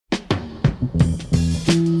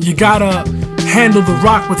You gotta handle the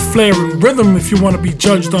rock with flair and rhythm if you want to be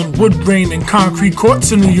judged on wood grain and concrete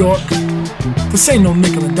courts in New York. This ain't no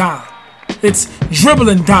nickel and dime. It's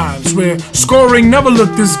dribbling dimes where scoring never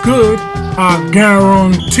looked this good, I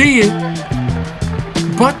guarantee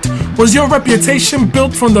it. But was your reputation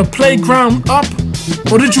built from the playground up?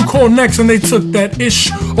 Or did you call next and they took that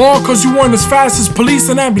ish? Or cause you weren't as fast as police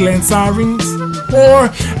and ambulance sirens? Or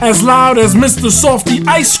as loud as Mr. Softy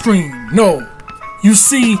Ice Cream? No. You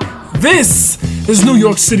see, this is New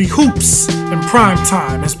York City hoops in prime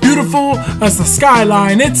time. As beautiful as the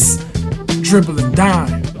skyline, it's dribbling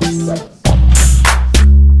dimes.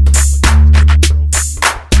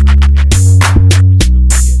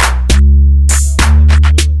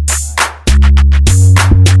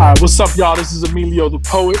 Alright, what's up, y'all? This is Emilio the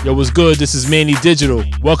Poet. Yo, what's good? This is Manny Digital.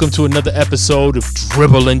 Welcome to another episode of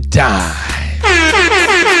Dribble and Dime.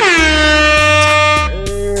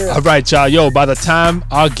 All right, y'all. Yo, by the time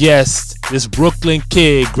our guest, this Brooklyn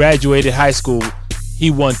kid, graduated high school,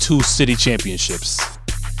 he won 2 city championships.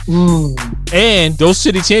 And those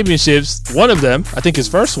city championships, one of them, I think his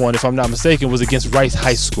first one, if I'm not mistaken, was against Rice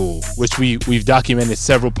High School, which we've documented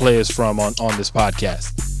several players from on this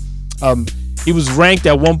podcast. He was ranked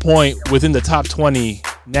at one point within the top 20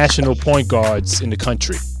 national point guards in the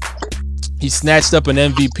country. He snatched up an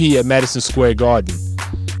MVP at Madison Square Garden.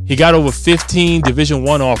 He got over 15 Division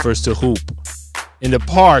I offers to hoop. In the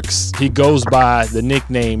parks, he goes by the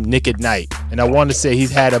nickname Nick at Night. And I want to say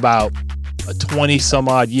he's had about a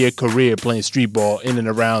 20-some-odd year career playing street ball in and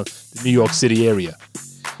around the New York City area.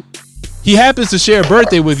 He happens to share a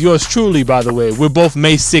birthday with yours truly, by the way. We're both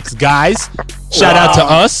May 6th guys. Shout out to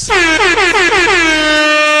us.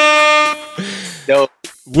 Dope.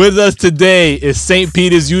 With us today is St.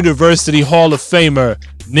 Peter's University Hall of Famer,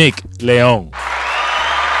 Nick Leon.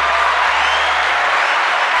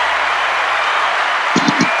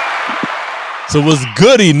 So what's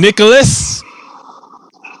goody, Nicholas?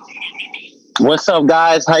 What's up,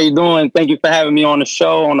 guys? How you doing? Thank you for having me on the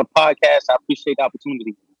show, on the podcast. I appreciate the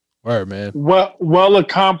opportunity. Word, man. Well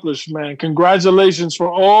accomplished, man. Congratulations for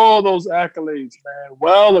all those accolades, man.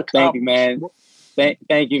 Well accomplished. Thank you, man.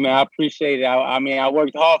 Thank you, man. I appreciate it. I mean, I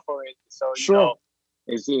worked hard for it, so you know,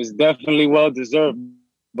 it's definitely well deserved.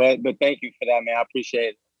 But thank you for that, man. I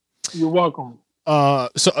appreciate it. You're welcome.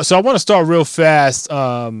 So I want to start real fast.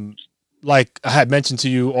 Like I had mentioned to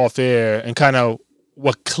you off air, and kind of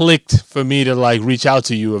what clicked for me to like reach out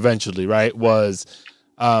to you eventually, right? Was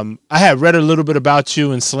I had read a little bit about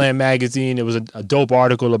you in Slam Magazine. It was a dope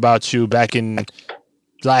article about you back in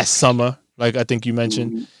last summer, like I think you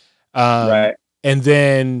mentioned. Right. And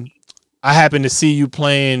then I happened to see you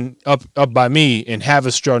playing up by me in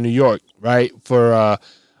Haverstraw, New York, right? For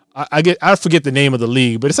I forget the name of the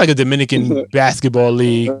league, but it's like a Dominican basketball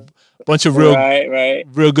league. Bunch of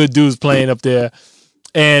real good dudes playing up there.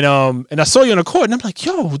 And I saw you on the court, and I'm like,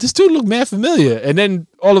 yo, this dude look mad familiar. And then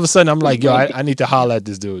all of a sudden, I'm like, yo, I need to holler at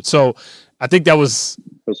this dude. So I think that was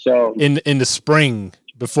for sure in the spring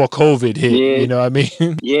before COVID hit. Yeah. You know what I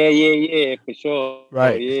mean? Yeah, for sure.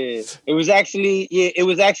 Right. Oh, yeah. It was actually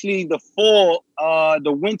the fall,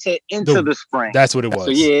 the winter into the spring. That's what it was.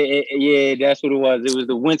 So that's what it was. It was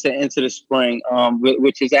the winter into the spring,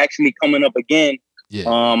 which is actually coming up again. Yeah.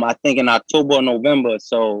 I think in October or November.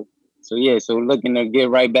 So looking to get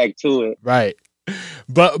right back to it. Right.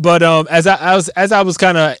 But as I was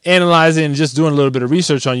kind of analyzing and just doing a little bit of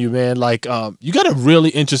research on you, man, like you got a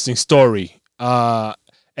really interesting story.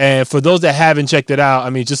 And for those that haven't checked it out, I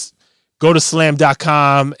mean, just go to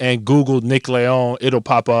slam.com and Google Nick Leon. It'll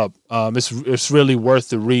pop up. It's really worth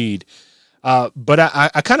the read. But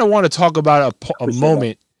I kind of want to talk about a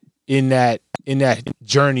moment in that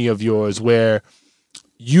journey of yours where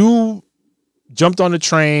you jumped on the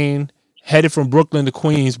train, headed from Brooklyn to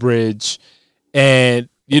Queensbridge, and,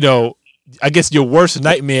 you know, I guess your worst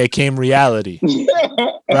nightmare came reality,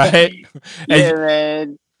 right? Yeah,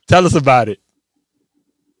 man. Tell us about it.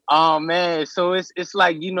 Oh, man. So it's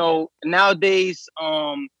like, you know, nowadays,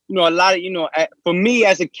 you know, a lot of, you know, for me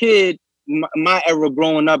as a kid, my era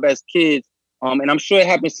growing up as kids, and I'm sure it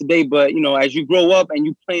happens today, but, you know, as you grow up and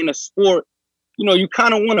you playing a sport, you know, you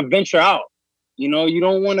kind of want to venture out. You know, you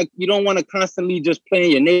don't want to constantly just play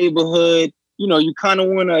in your neighborhood. You know, you kind of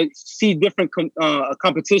want to see different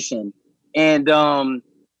competition. And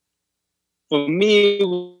for me, it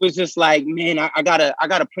was just like, man, I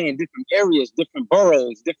gotta play in different areas, different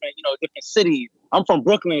boroughs, different cities. I'm from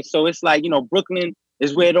Brooklyn, so it's like, you know, Brooklyn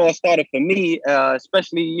is where it all started for me,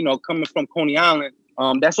 especially, you know, coming from Coney Island.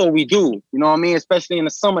 That's all we do. You know what I mean? Especially in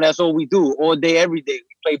the summer, that's all we do all day, every day.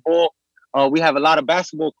 We play ball. We have a lot of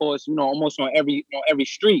basketball courts, you know, almost on every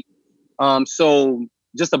street. So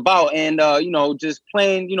just about. And, just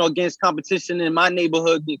playing, against competition in my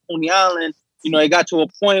neighborhood in Coney Island, it got to a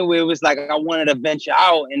point where it was like I wanted to venture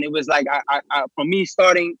out. And it was like, for me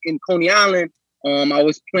starting in Coney Island, I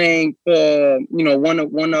was playing for, one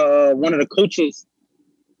of the coaches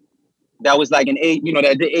that was like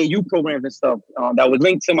that did AU programs and stuff, that was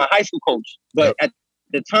linked to my high school coach. But at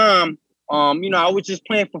the time, I was just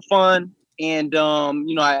playing for fun. And,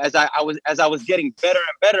 as I was getting better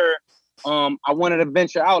and better, I wanted to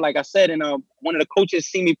venture out, like I said, and one of the coaches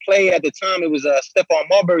see me play at the time. It was Stephon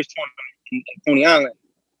Marbury's tournament in Coney Island,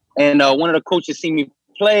 and one of the coaches see me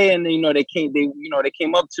play, and they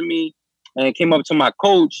came up to me and came up to my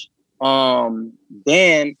coach,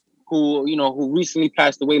 Dan, who recently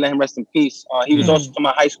passed away. Let him rest in peace. He was also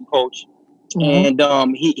my high school coach, and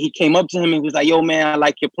he came up to him and he was like, "Yo, man, I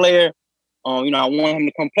like your player. I want him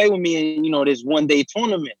to come play with me in this one-day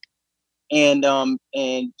tournament." And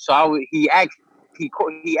so he asked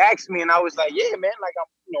me, and I was like, "Yeah, man, like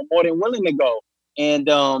I'm more than willing to go." And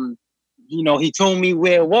he told me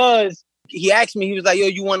where it was. He asked me, he was like, "Yo,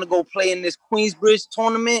 you want to go play in this Queensbridge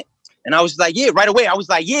tournament?" And I was like, "Yeah," right away. I was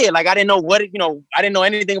like, "Yeah," like I didn't know I didn't know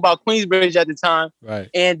anything about Queensbridge at the time. Right.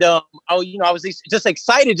 And I was just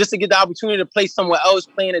excited just to get the opportunity to play somewhere else,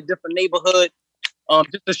 play in a different neighborhood,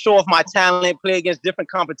 just to show off my talent, play against different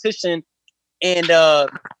competition. And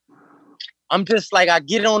I'm just like, I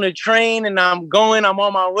get on the train and I'm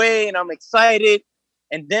on my way and I'm excited.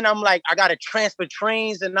 And then I'm like, I got to transfer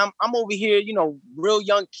trains and I'm over here, real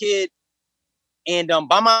young kid. And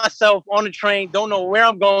by myself on the train, don't know where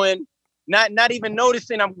I'm going, not even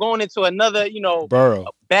noticing I'm going into another, borough,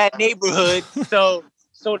 bad neighborhood, so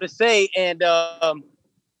to say. And I'm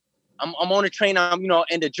on the train,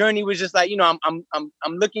 and the journey was just like, I'm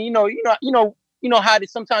looking, how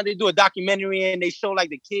sometimes they do a documentary and they show like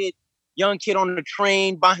the young kid on the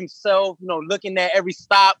train by himself, looking at every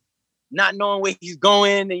stop, not knowing where he's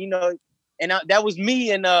going, and that was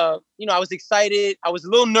me. And I was excited. I was a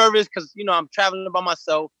little nervous because I'm traveling by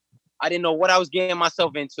myself. I didn't know what I was getting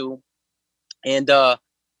myself into. And I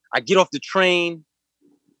get off the train,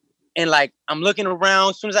 and like I'm looking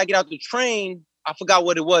around. As soon as I get out the train, I forgot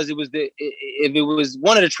what it was. It was if it was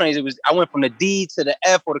one of the trains, I went from the D to the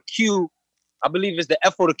F or the Q. I believe it's the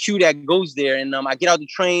F or the Q that goes there. And I get out the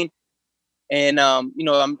train. And, I'm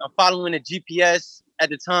following the GPS at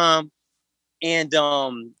the time. And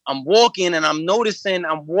I'm walking and I'm noticing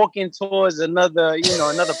I'm walking towards another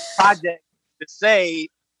project to say.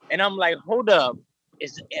 And I'm like, hold up.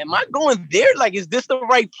 Am I going there? Like, is this the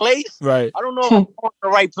right place? Right. I don't know if I'm going to the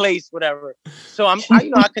right place, whatever. So I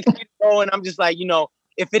continue to go and I'm just like,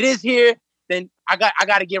 if it is here, then I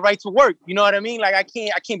got to get right to work. You know what I mean? Like, I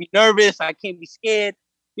can't be nervous. I can't be scared.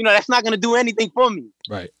 That's not going to do anything for me.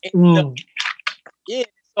 Right. And, yeah,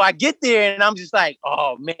 so I get there and I'm just like,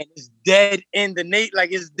 oh man, it's dead in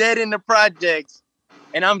it's dead in the projects,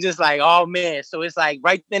 and I'm just like, oh man. So it's like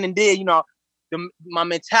right then and there, my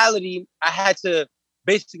mentality, I had to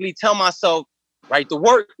basically tell myself, right, to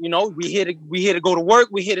work. We here to go to work.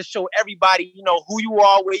 We're here to show everybody, who you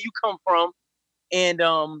are, where you come from, and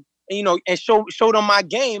show them my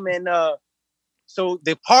game. And so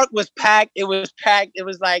the park was packed. It was packed. It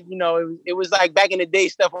was like, it was like back in the day,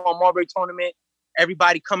 Stephon Marbury tournament.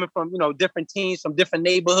 Everybody coming from, different teams from different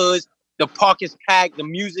neighborhoods. The park is packed. The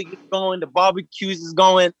music is going. The barbecues is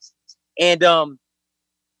going. And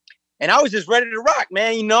I was just ready to rock,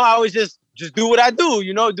 man. I was just do what I do,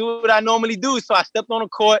 do what I normally do. So I stepped on the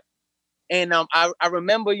court, and I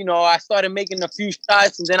remember, I started making a few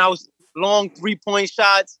shots, and then I was long 3-point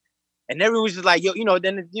shots, and everyone was just like, yo,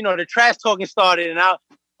 then the trash talking started. And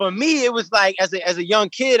for me, it was like as a young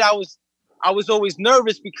kid, I was always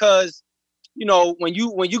nervous because, when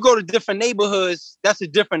you go to different neighborhoods, that's a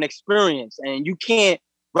different experience, and you can't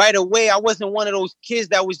right away. I wasn't one of those kids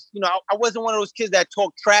that was, I wasn't one of those kids that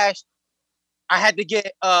talk trash. I had to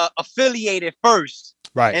get affiliated first.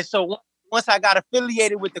 Right. And so once I got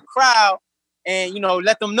affiliated with the crowd and,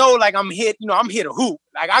 let them know, like, I'm here, I'm here to hoop.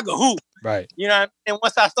 Like, I can hoop. Right. And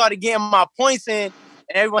once I started getting my points in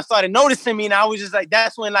and everyone started noticing me, and I was just like,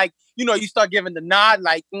 that's when, like, you start giving the nod,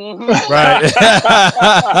 like, right.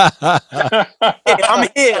 yeah, I'm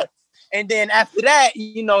here. And then after that,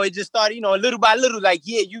 it just started, little by little, like,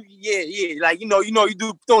 yeah, like, you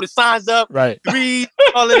do throw the signs up, right, breathe,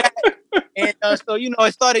 all of that. And so,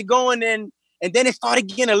 it started going, and then it started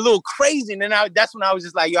getting a little crazy. And then that's when I was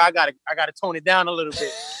just like, yo, I gotta tone it down a little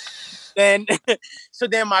bit. Then, so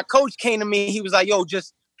then my coach came to me. He was like, yo,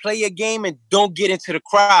 just play your game and don't get into the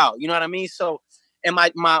crowd. You know what I mean? So, and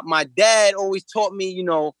my dad always taught me,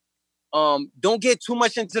 don't get too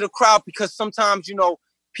much into the crowd, because sometimes,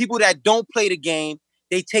 people that don't play the game,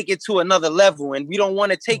 they take it to another level, and we don't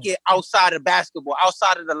want to take it outside of basketball,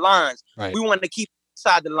 outside of the lines. Right. We want to keep it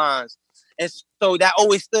inside the lines. And so that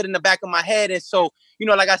always stood in the back of my head. And so,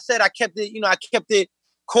 like I said, I kept it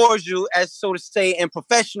cordial, as so to say, and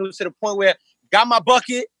professional, to the point where got my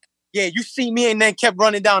bucket. Yeah, you see me, and then kept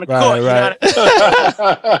running down the court. Right.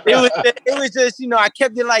 It was just, I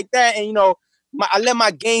kept it like that. And, I let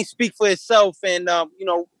my game speak for itself. And,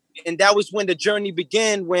 and that was when the journey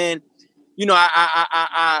began, when,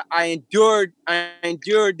 I endured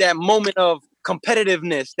that moment of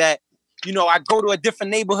competitiveness that, I go to a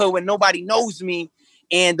different neighborhood where nobody knows me.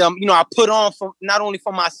 And, I put on for not only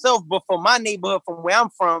for myself, but for my neighborhood from where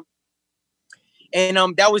I'm from. And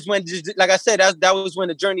that was when, like I said, that was when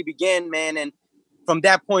the journey began, man. And from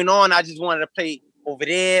that point on, I just wanted to play over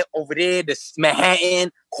there, the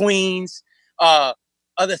Manhattan, Queens,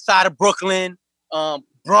 other side of Brooklyn,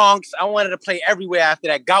 Bronx. I wanted to play everywhere after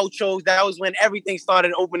that. Gauchos. That was when everything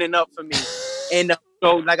started opening up for me. And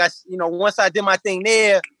so, like once I did my thing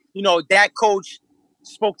there, that coach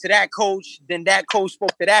spoke to that coach, then that coach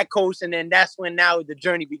spoke to that coach, and then that's when now the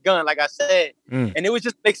journey begun, like I said. And it was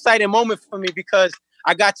just an exciting moment for me because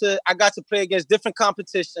I got to play against different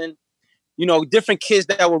competition, different kids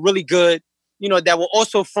that were really good, that were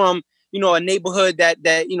also from, a neighborhood that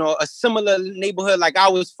a similar neighborhood like I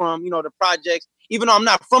was from, the projects, even though I'm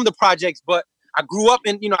not from the projects, but I grew up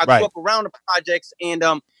in, I grew up around the projects, and,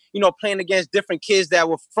 playing against different kids that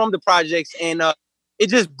were from the projects, and,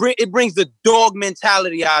 it brings the dog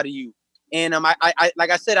mentality out of you. And I like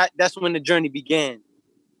I said, that's when the journey began.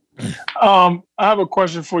 I have a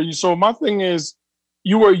question for you. So my thing is,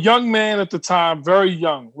 you were a young man at the time, very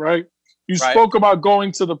young, right? You spoke about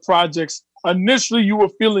going to the projects. Initially, you were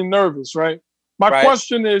feeling nervous, right? My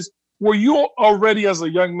question is, were you already, as a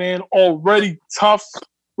young man, already tough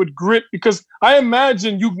with grit? Because I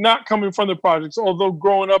imagine you not coming from the projects, although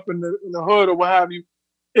growing up in the hood or what have you,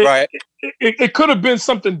 it could have been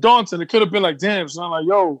something daunting. It could have been like, damn, son, like,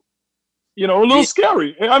 yo, a little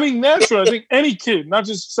scary. I mean, naturally, I think any kid, not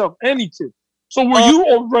just yourself, any kid. So were you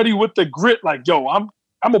already with the grit, like, yo, I'm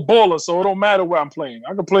a baller, so it don't matter where I'm playing.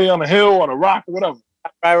 I can play on a hill, on a rock, or whatever.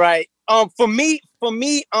 Right. For me,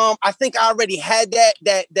 I think I already had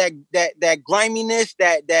that griminess,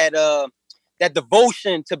 that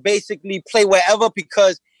devotion to basically play wherever,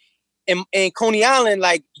 because in Coney Island,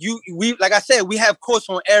 like like I said, we have courts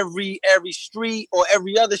on every street or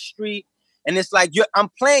every other street, and it's like I'm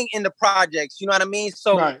playing in the projects. You know what I mean?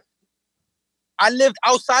 So I lived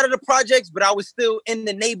outside of the projects, but I was still in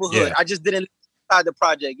the neighborhood. Yeah. I just didn't live outside the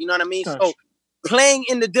project. You know what I mean? Gosh. So playing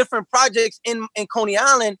in the different projects in Coney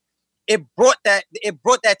Island, it brought that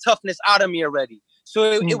toughness out of me already.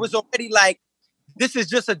 So it was already like, this is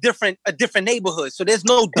just a different neighborhood. So there's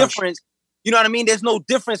no difference. You know what I mean? There's no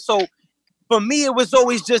difference. So for me, it was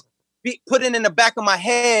always just putting in the back of my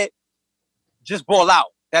head, just ball out.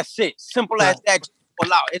 That's it. Simple as that. Just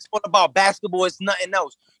ball out. It's all about basketball. It's nothing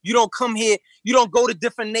else. You don't come here. You don't go to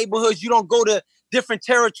different neighborhoods. You don't go to different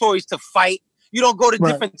territories to fight. You don't go to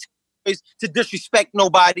different territories to disrespect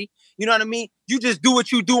nobody. You know what I mean? You just do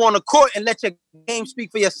what you do on the court and let your game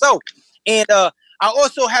speak for yourself. And I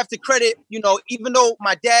also have to credit, even though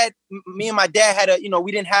me and my dad had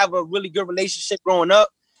we didn't have a really good relationship growing up.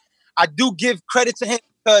 I do give credit to him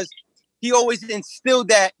because he always instilled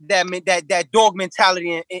that dog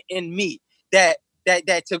mentality in me. That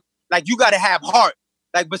you got to have heart.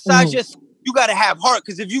 Like besides you got to have heart,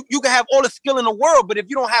 because if you can have all the skill in the world, but if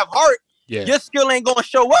you don't have heart, your skill ain't gonna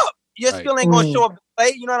show up. Your skill ain't gonna show up to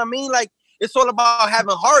play. You know what I mean? Like it's all about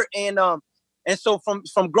having heart. And so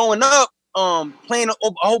from growing up, playing a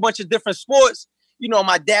whole bunch of different sports,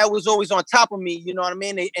 my dad was always on top of me, you know what I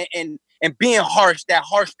mean? And being harsh, that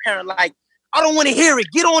harsh parent, like, I don't want to hear it.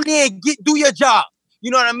 Get on there and do your job.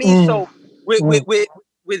 You know what I mean? So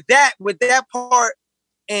with that part,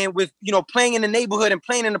 and with, playing in the neighborhood and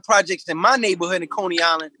playing in the projects in my neighborhood in Coney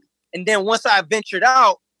Island. And then once I ventured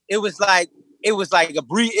out, it was like a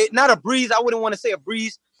breeze, not a breeze. I wouldn't want to say a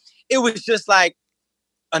breeze. It was just like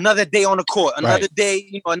another day on the court, another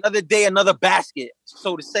day, another basket,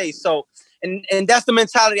 so to say. So, and that's the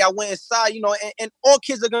mentality I went inside, and all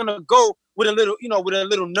kids are going to go with a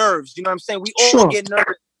little nerves. You know what I'm saying? We all get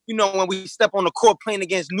nervous, when we step on the court playing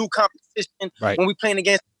against new competition, when we playing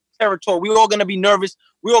against territory, we all going to be nervous.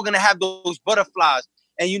 We all going to have those butterflies.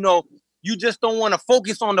 And, you just don't want to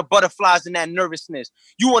focus on the butterflies and that nervousness.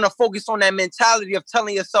 You want to focus on that mentality of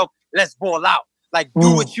telling yourself, let's ball out. Like,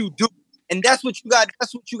 do what you do. And that's what you got.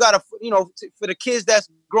 That's what you got to, for the kids that's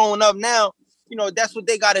growing up now, that's what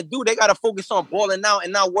they got to do. They got to focus on balling out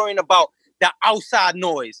and not worrying about the outside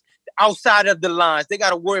noise. The outside of the lines. They got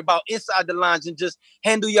to worry about inside the lines and just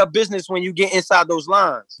handle your business when you get inside those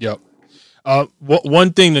lines. Yep.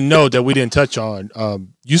 One thing to note that we didn't touch on,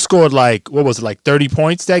 you scored like 30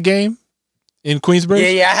 points that game in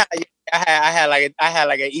Queensbridge? Yeah. I had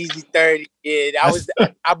like an easy 30. Yeah,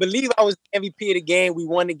 I believe I was MVP of the game. We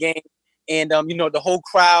won the game, and the whole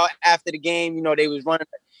crowd after the game, they was running.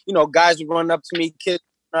 Guys were running up to me, kids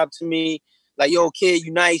running up to me, like, "Yo, kid,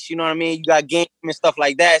 you nice." You know what I mean? You got game and stuff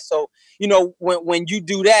like that. So when you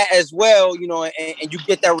do that as well, and you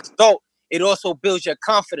get that result, it also builds your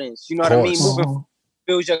confidence. You know what I mean?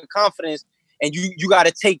 Builds your confidence, and you got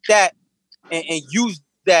to take that and use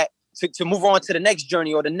that to move on to the next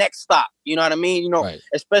journey or the next stop. You know what I mean? Right.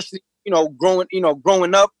 Especially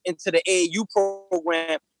growing up into the AAU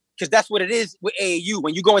program, because that's what it is with AAU.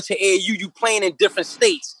 When you go into AAU, you playing in different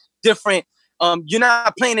states, different. You're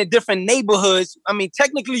not playing in different neighborhoods. I mean,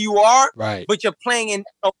 technically you are, right, but you're playing in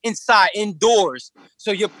inside, indoors.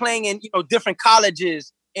 So you're playing in different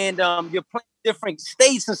colleges, and you're playing different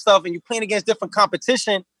states and stuff, and you're playing against different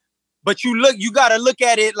competition. But you gotta look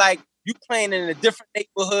at it like you playing in a different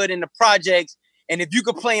neighborhood in the projects. And if you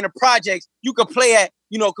could play in the projects, you could play at,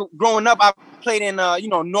 growing up, I played in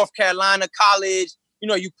North Carolina College.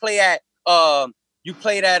 You played at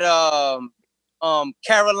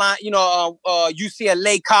Carolina,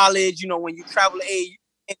 UCLA College. When you travel to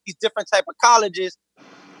these different type of colleges,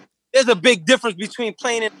 there's a big difference between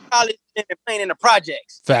playing in college and playing in the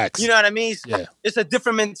projects. Facts. You know what I mean? Yeah. It's a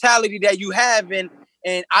different mentality that you have, and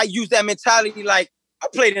I use that mentality like I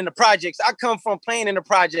played in the projects. I come from playing in the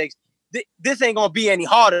projects. This ain't gonna be any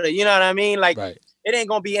harder. You know what I mean? Like, right. It ain't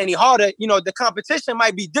gonna be any harder. The competition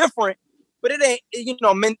might be different, but it ain't.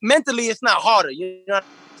 Mentally, it's not harder. It's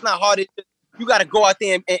not harder. You got to go out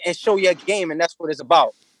there and show your game, and that's what it's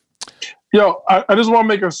about. Yo, I just want to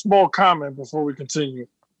make a small comment before we continue.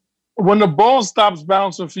 When the ball stops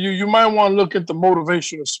bouncing for you, you might want to look at the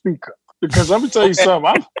motivational speaker, because let me tell you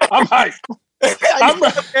something. I'm hyped. I'm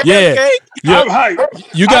hyped.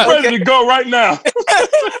 I'm ready to go right now.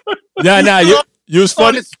 You was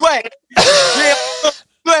funny. Sweat.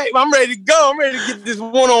 I'm ready to go. I'm ready to get this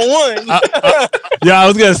one-on-one. I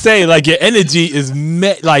was gonna say, like, your energy is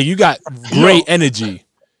like you got great energy.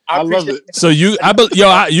 I love it. So you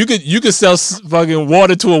could sell fucking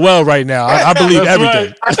water to a well right now. I believe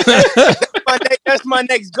everything. Right. That's my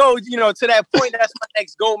next goal. To that point, that's my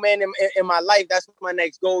next goal, man. In my life, that's my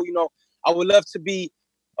next goal. I would love to be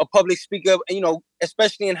a public speaker.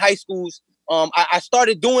 Especially in high schools. I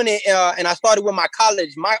started doing it, and I started with my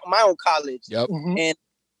college, my own college. Yep. And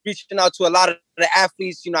reaching out to a lot of the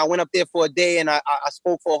athletes. I went up there for a day, and I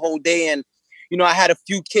spoke for a whole day, and I had a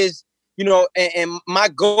few kids. And my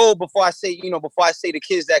goal before I say the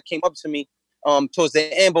kids that came up to me towards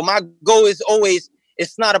the end, but my goal is always,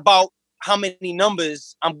 it's not about how many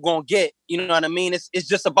numbers I'm gonna get. You know what I mean? It's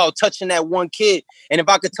just about touching that one kid, and if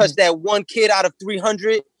I could touch that one kid out of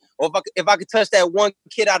 300. Or if I could touch that one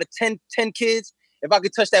kid out of 10 kids, if I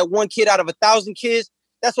could touch that one kid out of 1,000 kids,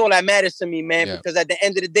 that's all that matters to me, man. Yeah. Because at the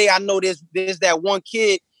end of the day, I know there's that one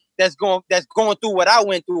kid that's going through what I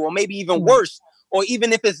went through, or maybe even worse, or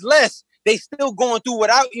even if it's less, they still going through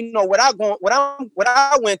what I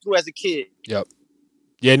went through as a kid. Yep.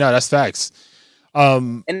 Yeah, no, that's facts.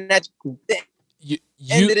 And that's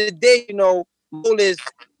end of the day, goal is.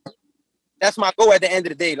 That's my goal at the end of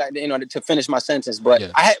the day, like, to finish my sentence. But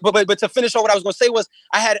yeah. But to finish off, what I was gonna say was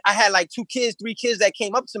I had like 3 kids that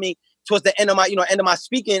came up to me towards the end of my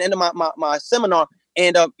speaking, end of my seminar,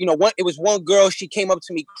 and it was one girl. She came up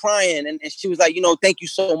to me crying, and she was like, thank you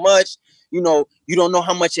so much. You don't know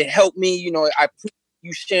how much it helped me. I appreciate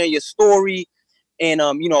you sharing your story, and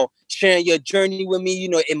sharing your journey with me.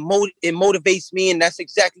 It motivates me, and that's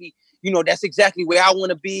exactly. That's exactly where I want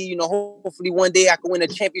to be. Hopefully one day I can win a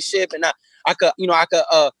championship, and I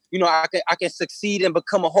can succeed and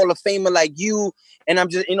become a Hall of Famer like you. And I'm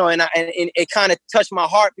just, and it kind of touched my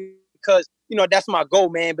heart because, that's my goal,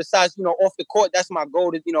 man. Besides, off the court, that's my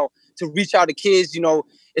goal to reach out to kids,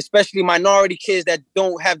 especially minority kids that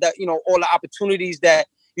don't have that, all the opportunities that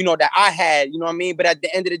I had, you know what I mean? But at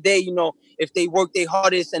the end of the day, if they work their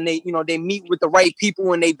hardest and they, they meet with the right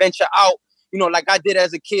people and they venture out, like I did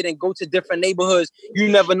as a kid and go to different neighborhoods, you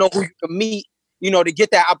never know who you can meet, to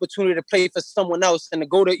get that opportunity to play for someone else and to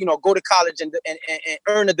go to college and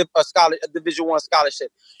earn a Division I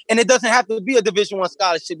scholarship. And it doesn't have to be a Division I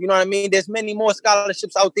scholarship. You know what I mean? There's many more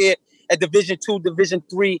scholarships out there at Division II, Division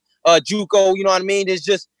III, JUCO. You know what I mean? It's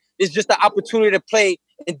just the opportunity to play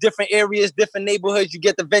in different areas, different neighborhoods. You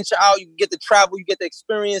get to venture out, you get to travel, you get to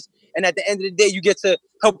experience. And at the end of the day, you get to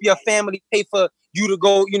help your family pay for, you to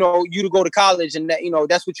go, you to go to college, and that,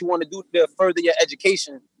 that's what you want to do to further your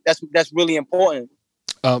education. That's really important.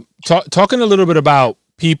 Talking a little bit about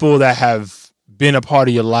people that have been a part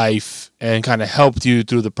of your life and kind of helped you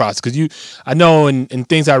through the process, because I know in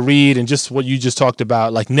things I read and just what you just talked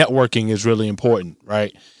about, like networking is really important,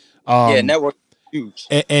 right? Network huge.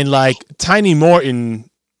 And like Tiny Morton,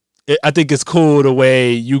 I think it's cool the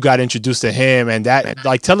way you got introduced to him, and that,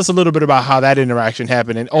 like, tell us a little bit about how that interaction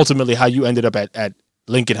happened and ultimately how you ended up at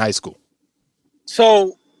Lincoln High School.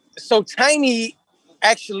 So Tiny,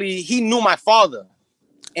 actually, he knew my father.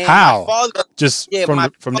 And how? My father, just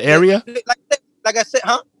from the area? Like I said,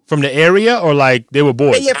 huh? From the area, or like they were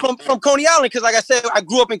boys? Yeah, from Coney Island, because like I said, I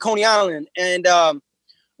grew up in Coney Island, and I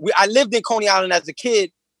lived in Coney Island as a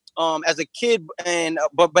kid. And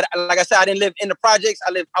but like I said, I didn't live in the projects.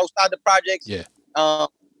 I lived outside the projects. Yeah.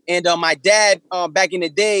 And my dad, back in the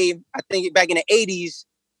day, I think back in the 80s,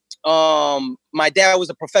 my dad was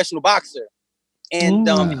a professional boxer, and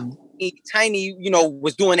Tiny,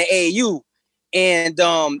 was doing the AAU, and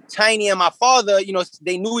Tiny and my father,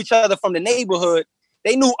 they knew each other from the neighborhood.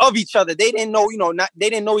 They knew of each other. They didn't know, they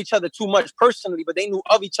didn't know each other too much personally, but they knew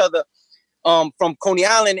of each other from Coney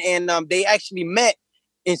Island, and they actually met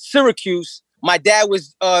in Syracuse. My dad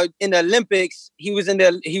was in the Olympics. He was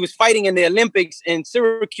fighting in the Olympics in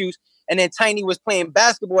Syracuse, and then Tiny was playing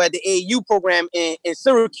basketball at the AAU program in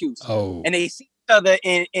Syracuse. Oh. And they see each other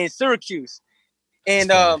in Syracuse.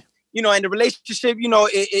 And and the relationship,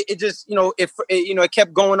 it just, it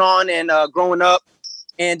kept going on and growing up.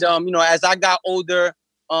 And as I got older,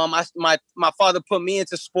 my father put me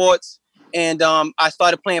into sports. And I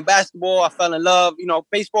started playing basketball. I fell in love.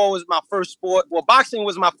 Baseball was my first sport. Well, boxing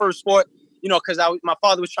was my first sport, because my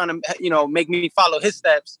father was trying to, make me follow his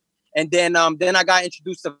steps. And then I got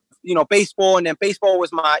introduced to, baseball. And then baseball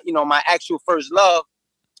was my, my actual first love.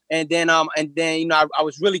 And then I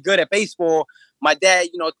was really good at baseball. My dad,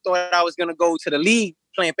 thought I was going to go to the league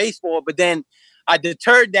playing baseball. But then I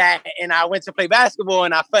deterred that and I went to play basketball.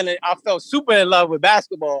 And I fell super in love with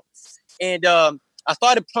basketball. And I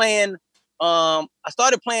started playing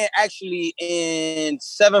actually in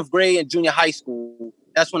 7th grade in junior high school.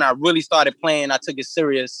 That's when I really started playing. I took it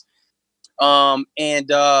serious. What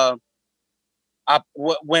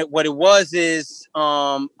it was is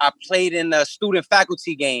I played in a student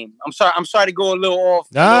faculty game. I'm sorry to go a little off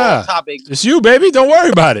topic. It's you, baby. Don't worry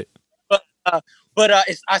about it. But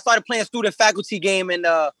I started playing student faculty game, and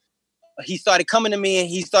he started coming to me, and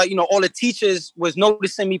he started, all the teachers was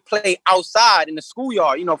noticing me play outside in the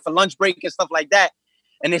schoolyard, for lunch break and stuff like that.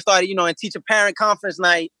 And they started, in teacher parent conference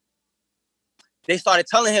night, they started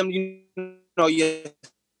telling him, your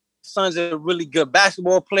son's a really good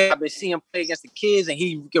basketball player. I've been seeing him play against the kids, and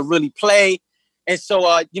he could really play. And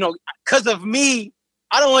so, because of me,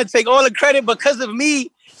 I don't want to take all the credit, but because of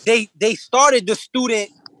me, they started the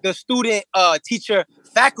student teacher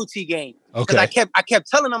faculty game. Okay. Because I kept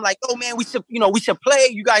telling them, like, oh man, we should play.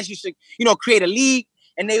 You guys, you should, create a league.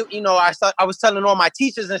 And they, I was telling all my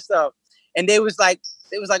teachers and stuff, and they was like,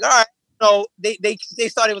 all right, they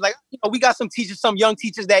started with like, we got some young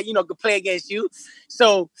teachers that, could play against you.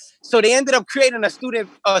 So they ended up creating a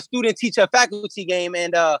student teacher faculty game.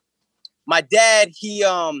 And my dad, he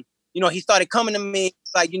started coming to me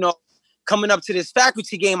like, coming up to this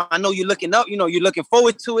faculty game. I know you're looking up, you're looking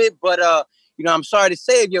forward to it, but I'm sorry to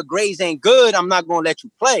say, if your grades ain't good, I'm not gonna let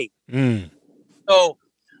you play. So,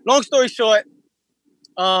 long story short,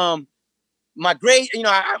 my grade,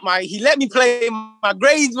 he let me play. My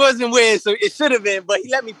grades wasn't where it should have been, but he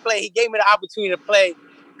let me play. He gave me the opportunity to play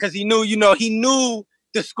because he knew, he knew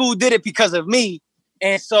the school did it because of me,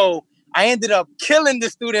 and so I ended up killing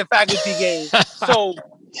the student faculty game. So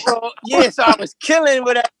I was killing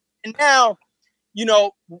with it, and now,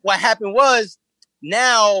 what happened was,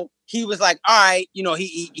 now he was like, all right,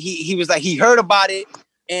 he was like, he heard about it,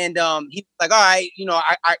 and he was like, all right,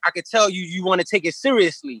 I could tell you want to take it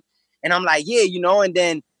seriously. And I'm like, yeah, and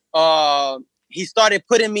then he started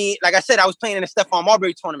putting me, like I said, I was playing in the Stephon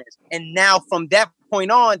Marbury tournaments. And now from that point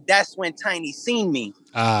on, that's when Tiny seen me.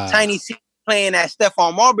 Tiny seen me playing at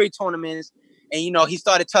Stephon Marbury tournaments. And, he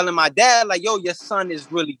started telling my dad, like, yo, your son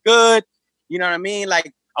is really good. You know what I mean?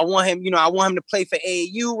 Like, I want him to play for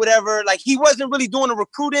AAU, whatever. Like, he wasn't really doing the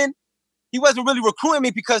recruiting. He wasn't really recruiting me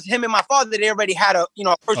because him and my father, they already had a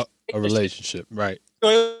relationship. Right.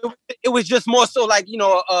 So it was just more so like,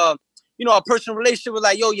 a personal relationship with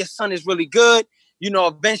like, yo, your son is really good.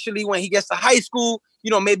 Eventually when he gets to high school,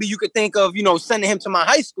 maybe you could think of, sending him to my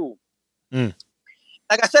high school.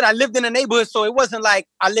 Like I said, I lived in the neighborhood, so it wasn't like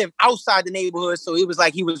I lived outside the neighborhood. So it was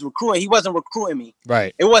like he was recruiting. He wasn't recruiting me.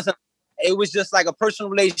 Right. It wasn't. it was just like a personal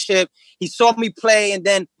relationship. He saw me play, and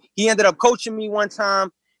then he ended up coaching me one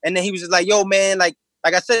time. And then he was just like, yo, man, like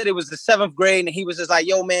I said, it was the 7th grade. And he was just like,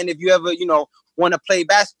 yo, man, if you ever, want to play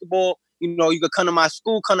basketball, you could come to my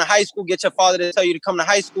school, come to high school, get your father to tell you to come to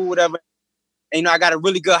high school, whatever. And, I got a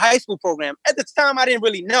really good high school program. At the time, I didn't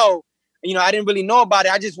really know. I didn't really know about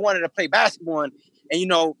it. I just wanted to play basketball. And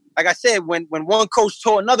like I said, when one coach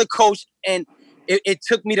told another coach, and it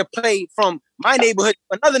took me to play from my neighborhood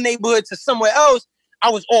to another neighborhood to somewhere else, I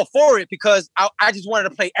was all for it because I just wanted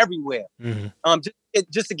to play everywhere,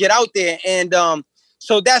 just to get out there. And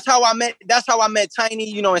so that's how I met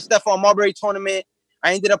Tiny, and Stephon Marbury tournament.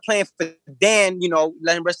 I ended up playing for Dan,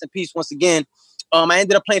 let him rest in peace once again. I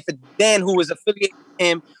ended up playing for Dan, who was affiliated with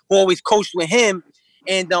him, who always coached with him.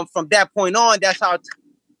 And from that point on, that's how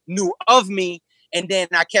knew of me. And then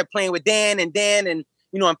I kept playing with Dan, and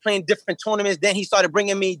I'm playing different tournaments. Then Dan started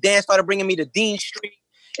bringing me to Dean Street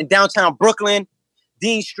in downtown Brooklyn.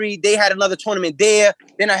 Dean Street, they had another tournament there.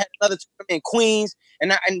 Then I had another tournament in Queens.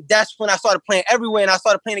 And that's when I started playing everywhere. And I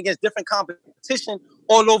started playing against different competition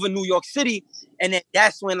all over New York City. And then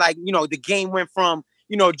that's when, the game went from,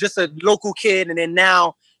 just a local kid. And then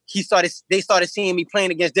now they started seeing me playing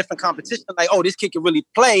against different competition. Like, oh, this kid can really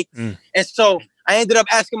play. And so I ended up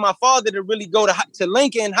asking my father to really go to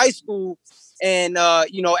Lincoln High School. And,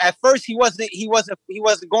 at first he wasn't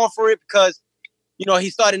going for it because, he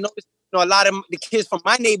started noticing, a lot of the kids from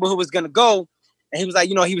my neighborhood was going to go. And he was like,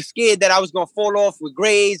 he was scared that I was going to fall off with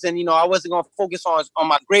grades. And, I wasn't going to focus on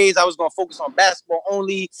my grades. I was going to focus on basketball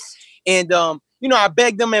only. And, I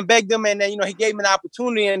begged him. And then, he gave me the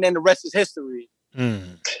opportunity, and then the rest is history.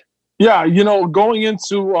 Yeah, going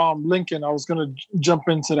into Lincoln, I was going to jump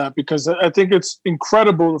into that because I think it's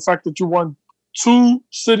incredible, the fact that you won 2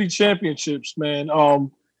 city championships, man.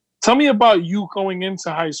 Tell me about you going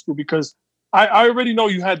into high school, because I already know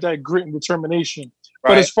you had that grit and determination.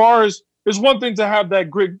 Right. But as far as, it's one thing to have that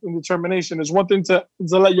grit and determination. It's one thing to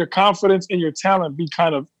let your confidence and your talent be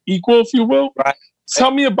kind of equal, if you will. Right.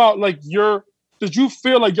 Tell me about did you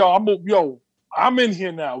feel like, I'm in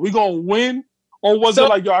here now, we going to win? Or was it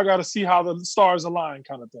like, I got to see how the stars align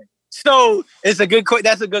kind of thing? So that's a good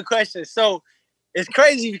question. So it's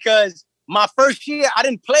crazy because my first year, I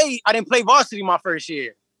didn't play varsity my first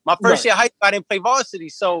year. My first year of high school, I didn't play varsity.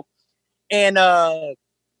 So, and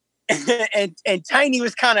Tiny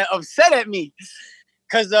was kind of upset at me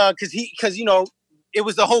because it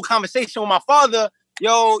was the whole conversation with my father.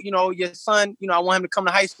 Yo, your son, I want him to come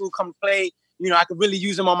to high school, come to play. I could really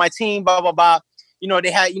use him on my team, blah, blah, blah. They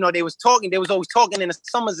was always talking in the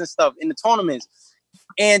summers and stuff, in the tournaments.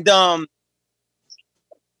 And so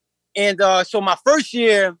my first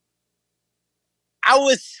year,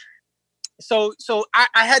 I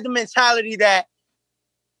had the mentality that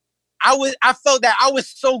I felt that I was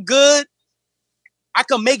so good, I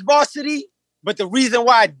could make varsity. But the reason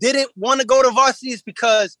why I didn't want to go to varsity is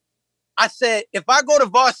because I said, if I go to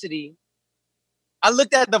varsity, I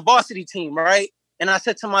looked at the varsity team, right? And I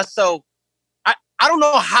said to myself, I don't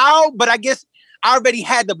know how, but I guess I already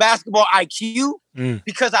had the basketball IQ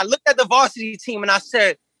because I looked at the varsity team and I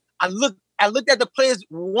said, I looked at the players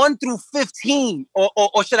 1 through 15,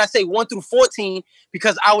 or should I say 1 through 14,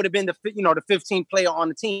 because I would have been the 15th player on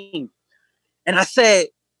the team. And I said,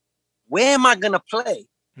 where am I going to play?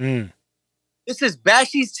 This is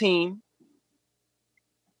Bashy's team.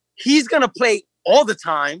 He's going to play all the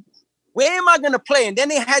time. Where am I going to play? And then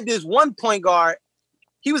they had this one point guard.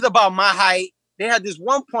 He was about my height. They had this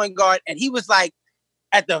one point guard, and he was like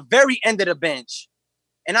at the very end of the bench.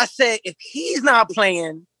 And I said, if he's not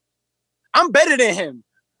playing, I'm better than him.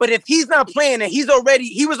 But if he's not playing, and he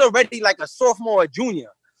was already like a sophomore or junior.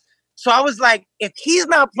 So I was like, if he's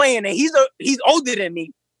not playing and he's older than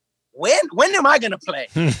me, when am I gonna play?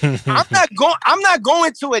 I'm not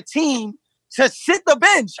going to a team to sit the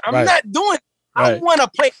bench. I'm not doing it. I want to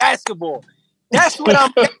play basketball. That's what I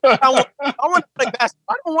want to play basketball.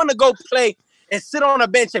 I don't want to go play and sit on a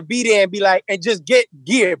bench and be there and be like, and just get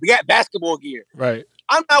gear. We got basketball gear. Right.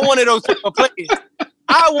 I'm not one of those type of players.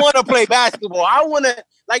 I want to play basketball. I want to,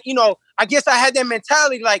 I guess I had that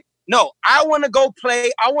mentality like, no, I want to go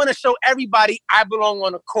play. I want to show everybody I belong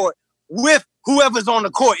on the court with whoever's on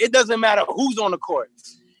the court. It doesn't matter who's on the court.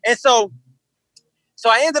 And so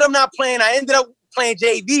I ended up not playing. I ended up playing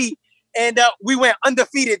JV, and we went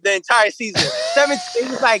undefeated the entire season.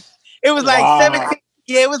 It was like wow. 17.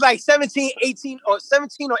 Yeah, it was like 17 or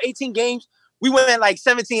 18 games. We went like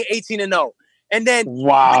 17, 18-0. And then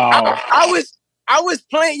wow. I was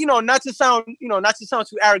playing, not to sound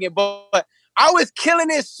too arrogant, but I was killing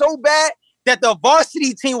it so bad that the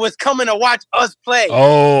varsity team was coming to watch us play.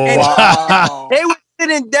 Oh, and wow. They would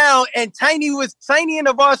sitting down, and Tiny in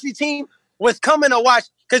the varsity team was coming to watch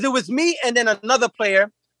because it was me and then another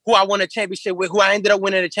player who I won a championship with, who I ended up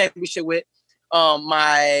winning a championship with.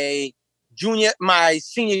 My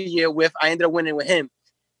senior year with, I ended up winning with him,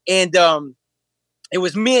 and it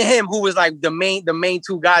was me and him who was like the main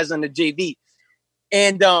two guys on the JV.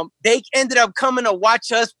 And they ended up coming to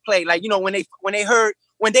watch us play. Like, you know, when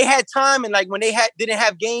they had time and like when they didn't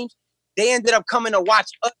have games, they ended up coming to watch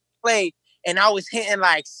us play. And I was hitting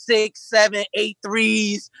like 6, 7, 8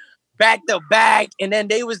 threes back to back. And then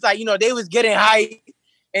they was like, you know, they was getting hyped.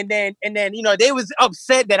 And then, you know, they was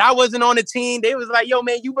upset that I wasn't on the team. They was like, yo,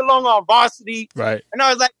 man, you belong on varsity. Right. And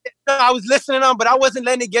I was like, I was listening to them, but I wasn't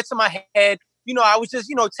letting it get to my head. You know, I was just,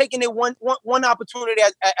 you know, taking it one opportunity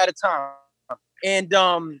at a time. And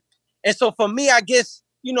so for me, I guess,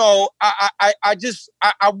 you know, I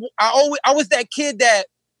was that kid that,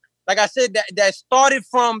 like I said, that started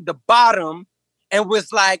from the bottom and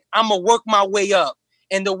was like, I'm gonna work my way up.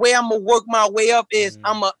 And the way I'm gonna work my way up is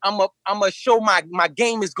I'm gonna show my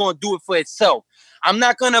game is gonna do it for itself. I'm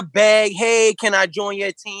not gonna beg, hey, can I join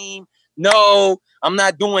your team? No, I'm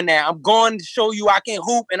not doing that. I'm going to show you I can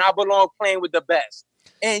hoop and I belong playing with the best.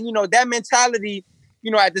 And, you know, that mentality,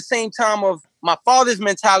 you know, at the same time of my father's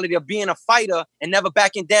mentality of being a fighter and never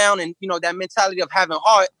backing down, and, you know, that mentality of having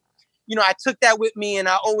heart, you know, I took that with me, and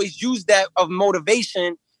I always used that of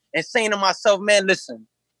motivation and saying to myself, man, listen,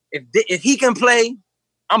 if he can play,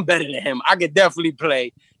 I'm better than him. I could definitely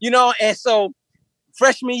play, you know. And so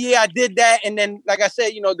freshman year, I did that. And then, like I said,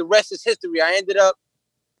 you know, the rest is history. I ended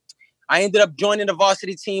up joining the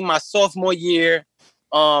varsity team my sophomore year.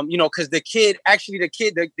 You know, because the kid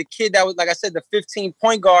that was, like I said, the 14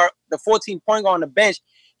 point guard on the bench,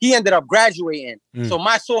 he ended up graduating. So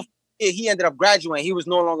my sophomore year, he ended up graduating. He was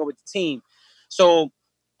no longer with the team. So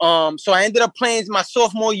I ended up playing my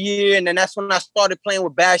sophomore year, and then that's when I started playing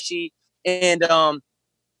with Bashi. And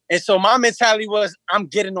so my mentality was, I'm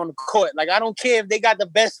getting on the court. Like, I don't care if they got the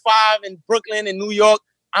best 5 in Brooklyn and New York,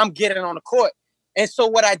 I'm getting on the court. And so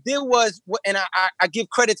what I did was, and I give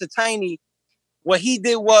credit to Tiny, what he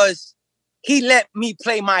did was he let me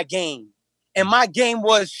play my game. And my game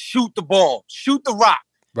was shoot the ball, shoot the rock.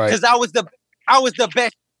 Right. Because I was the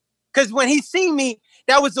best. Because when he seen me,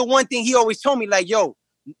 that was the one thing he always told me, like, yo,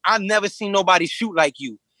 I've never seen nobody shoot like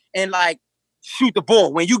you. And like, shoot the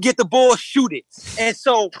ball. When you get the ball, shoot it. And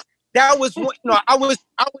so that was what, you know, I was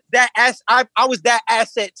that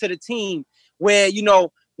asset to the team where, you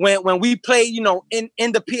know, when we played, you know, in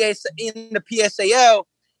the PSAL,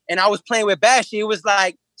 and I was playing with Bashi, it was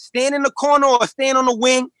like, stand in the corner or stand on the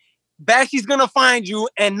wing. Bashi's gonna find you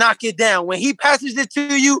and knock it down. When he passes it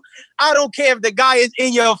to you, I don't care if the guy is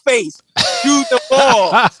in your face. Shoot the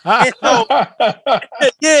ball. And so,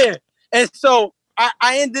 yeah. And so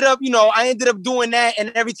I ended up doing that.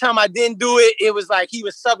 And every time I didn't do it, it was like he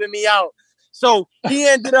was subbing me out. So he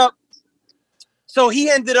ended up,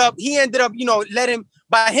 you know,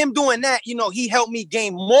 by him doing that, you know, he helped me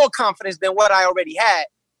gain more confidence than what I already had.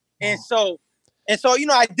 And so, you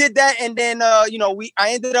know, I did that, and then, you know,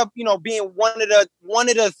 I ended up, you know, being one of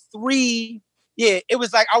the 3. Yeah, it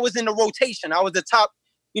was like I was in the rotation. I was the top,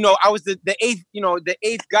 you know, I was the eighth, you know, the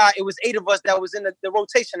 8th guy. It was 8 of us that was in the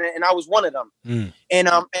rotation, and I was one of them. And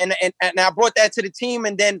I brought that to the team,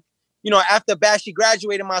 and then, you know, after Bashi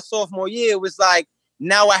graduated my sophomore year, it was like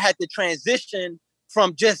now I had to transition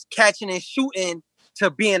from just catching and shooting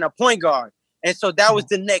to being a point guard, and so that was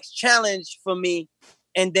the next challenge for me.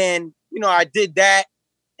 And then, you know, I did that,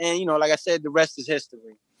 and, you know, like I said, the rest is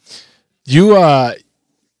history. You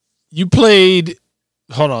played.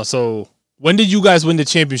 Hold on. So when did you guys win the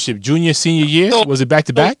championship? Junior, senior year? Was it back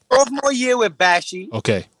to back? Sophomore year with Bashi.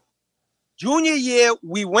 Okay. Junior year,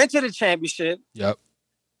 we went to the championship. Yep.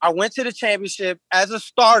 I went to the championship as a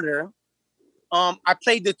starter. I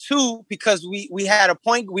played the 2 because we had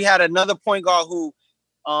another point guard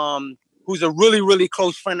who's a really, really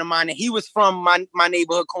close friend of mine, and he was from my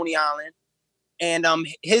neighborhood, Coney Island, and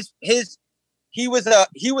he was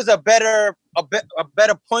a better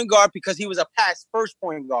point guard because he was a pass first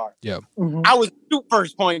point guard. Yeah, I was shoot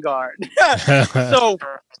first point guard. so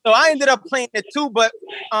I ended up playing the 2, but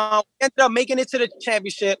ended up making it to the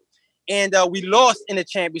championship, and we lost in the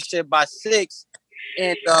championship by 6.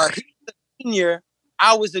 And he was a senior,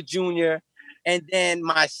 I was a junior, and then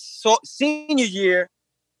my senior year,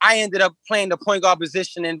 I ended up playing the point guard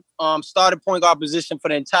position and started point guard position for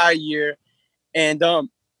the entire year. And,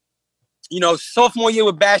 you know, sophomore year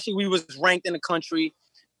with Bashi, we was ranked in the country.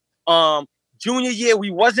 Junior year, we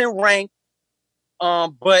wasn't ranked,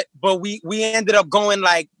 but we ended up going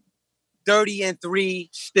like 30-3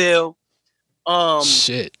 still.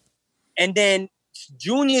 Shit. And then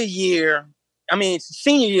senior year,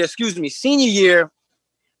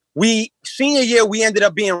 we ended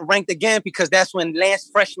up being ranked again because that's when Lance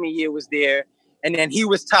freshman year was there. And then he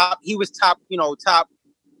was top, top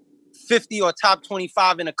 50 or top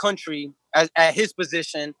 25 in the country at his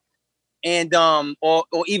position. And, or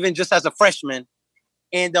even just as a freshman.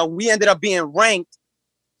 And we ended up being ranked.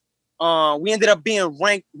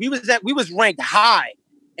 We was ranked high.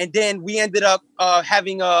 And then we ended up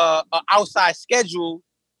having a outside schedule.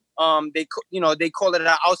 They call it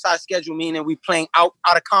an outside schedule, meaning we playing out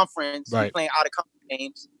of conference. Right. We playing out of conference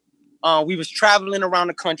games. We was traveling around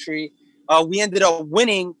the country. We ended up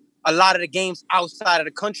winning a lot of the games outside of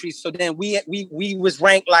the country. So then we was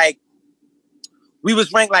ranked like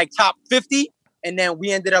top 50, and then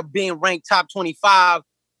we ended up being ranked top 25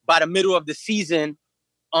 by the middle of the season.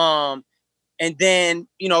 And then,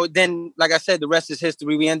 like I said, the rest is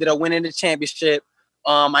history. We ended up winning the championship.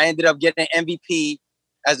 I ended up getting an MVP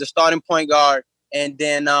as the starting point guard. And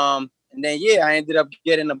then, I ended up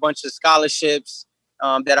getting a bunch of scholarships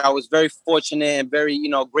that I was very fortunate and very,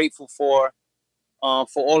 grateful for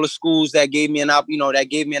all the schools that gave me an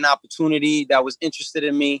opportunity, that was interested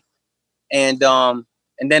in me. And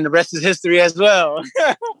then the rest is history as well.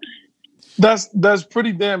 That's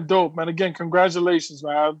pretty damn dope, man. Again, congratulations,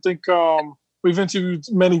 man. I think we've interviewed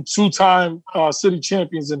many two-time city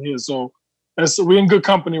champions in here, so we're in good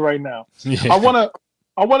company right now. Yeah. I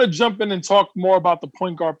want to jump in and talk more about the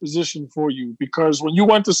point guard position for you, because when you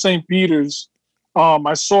went to St. Peter's,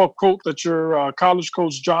 I saw a quote that your college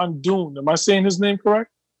coach, John Dunn, am I saying his name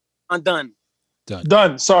correct? Dunn.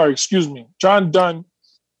 Sorry, excuse me. John Dunn.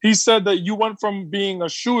 He said that you went from being a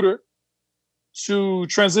shooter to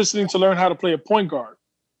transitioning to learn how to play a point guard.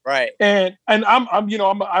 Right. And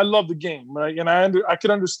I love the game, right? And I could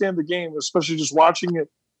understand the game, especially just watching it.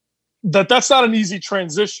 That's not an easy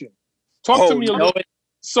transition. Talk to me a little.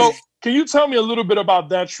 So, can you tell me a little bit about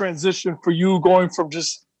that transition for you, going from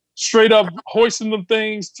just straight up hoisting them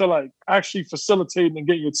things to like actually facilitating and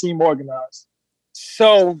getting your team organized?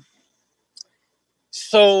 So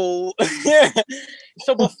before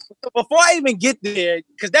I even get there,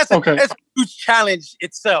 because that's a huge challenge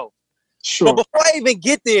itself. Sure. But before I even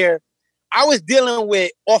get there, I was dealing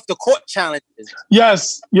with off the court challenges.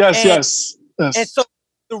 Yes. And so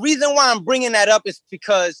the reason why I'm bringing that up is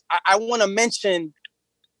because I want to mention,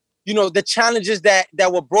 the challenges that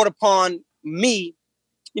were brought upon me.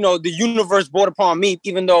 The universe brought upon me,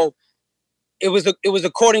 even though it was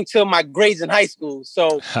according to my grades in high school.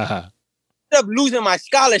 So I ended up losing my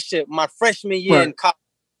scholarship my freshman year in college.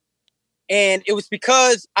 And it was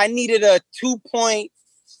because I needed a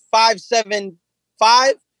 2.575.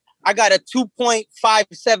 I got a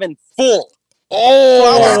 2.574.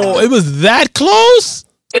 Oh, it was that close?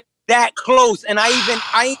 That close. And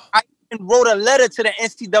I even wrote a letter to the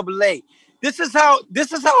NCAA. This is how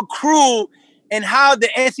cruel and how the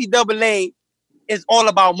NCAA is all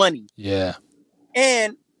about money. Yeah.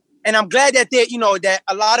 And I'm glad that that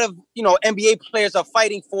a lot of NBA players are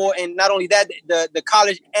fighting for, and not only that, the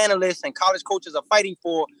college analysts and college coaches are fighting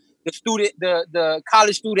for the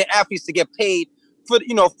college student athletes to get paid for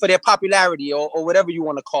their popularity or whatever you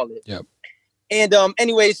want to call it. Yep. And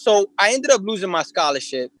anyway, so I ended up losing my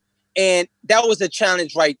scholarship, and that was a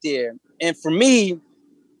challenge right there. And for me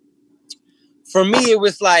it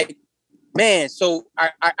was like, man, so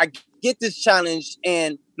I get this challenge,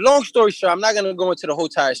 and long story short, I'm not going to go into the whole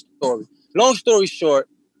entire story. Long story short,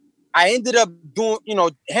 I ended up doing,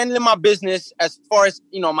 handling my business as far as,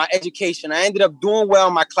 my education. I ended up doing well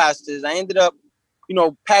in my classes. I ended up,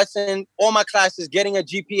 passing all my classes, getting a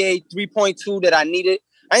GPA 3.2 that I needed.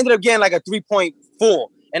 I ended up getting like a 3.4,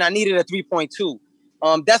 and I needed a 3.2.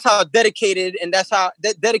 That's how dedicated and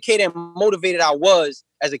motivated I was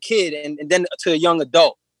as a kid, and then to a young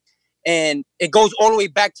adult. And it goes all the way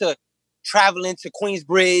back to traveling to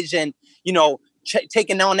Queensbridge and,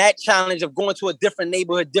 taking on that challenge of going to a different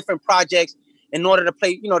neighborhood, different projects in order to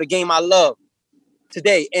play, the game I love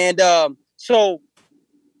today. And so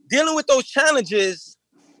dealing with those challenges,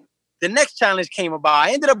 the next challenge came about.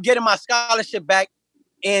 I ended up getting my scholarship back,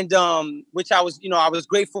 and which I was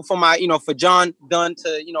grateful for for John Dunn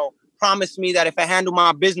to, promise me that if I handle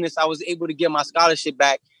my business, I was able to get my scholarship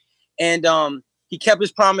back. And he kept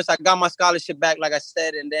his promise. I got my scholarship back, like I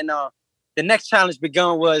said. And then the next challenge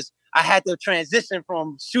begun was I had to transition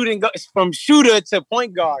from shooter to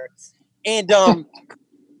point guard. And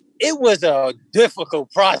it was a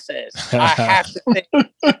difficult process. I have to say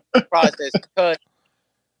process, because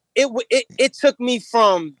it took me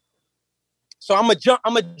from, so I'm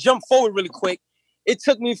gonna jump forward really quick. It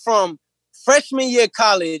took me from freshman year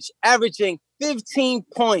college averaging 15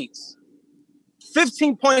 points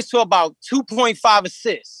 15 points to about 2.5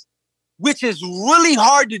 assists, which is really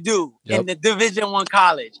hard to do in the Division I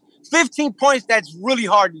college. 15 points, that's really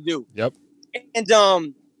hard to do. Yep.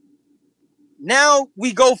 And now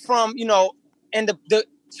we go from, and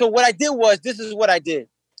so what I did was, this is what I did.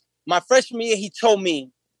 My freshman year, he told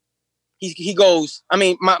me, he goes,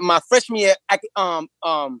 my freshman year,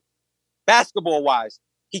 basketball-wise,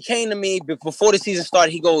 he came to me before the season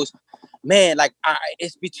started. He goes, man, like,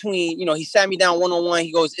 it's between, he sat me down one-on-one.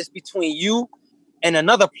 He goes, it's between you and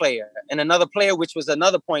another player, which was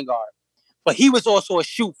another point guard. But he was also a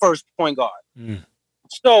shoot-first point guard. Mm.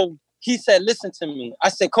 So he said, listen to me. I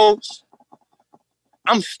said, Coach,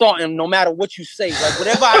 I'm starting no matter what you say. Like,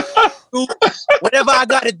 whatever I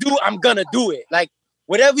got to do, I'm going to do it. Like,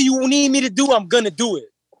 whatever you need me to do, I'm going to do it.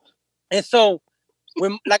 And so,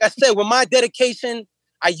 like I said, with my dedication,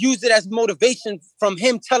 I used it as motivation from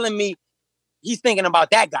him telling me he's thinking about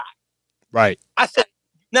that guy. Right. I said,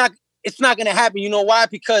 it's not going to happen. You know why?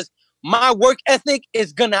 Because my work ethic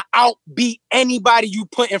is going to outbeat anybody you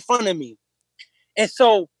put in front of me. And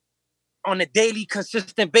so on a daily,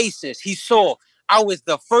 consistent basis, he saw I was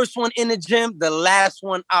the first one in the gym, the last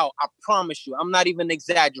one out. I promise you. I'm not even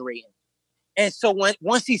exaggerating. And so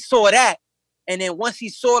once he saw that, and then once he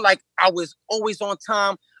saw like I was always on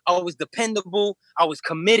time, I was dependable, I was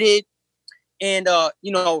committed, and that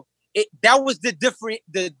was the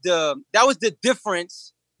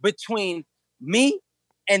difference between me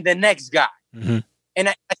and the next guy. Mm-hmm. And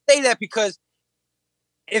I say that because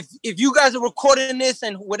if you guys are recording this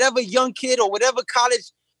and whatever young kid or whatever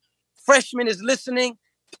college freshman is listening,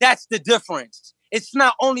 that's the difference. It's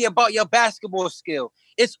not only about your basketball skill.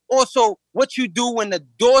 It's also what you do when the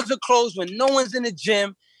doors are closed, when no one's in the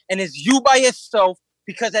gym, and it's you by yourself.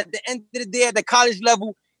 Because at the end of the day, at the college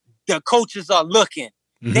level, the coaches are looking.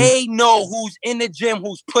 Mm-hmm. They know who's in the gym,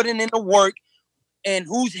 who's putting in the work, and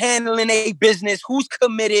who's handling a business, who's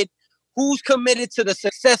committed to the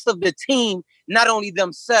success of the team, not only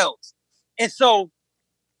themselves. And so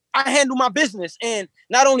I handle my business. And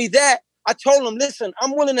not only that, I told them, listen,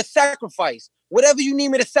 I'm willing to sacrifice. Whatever you need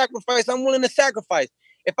me to sacrifice, I'm willing to sacrifice.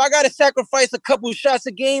 If I got to sacrifice a couple shots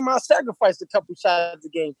a game, I'll sacrifice a couple shots a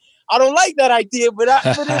game. I don't like that idea, but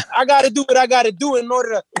I got to do what I got to do in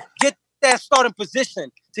order to get that starting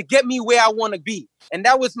position to get me where I want to be. And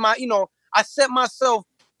that was my, I set myself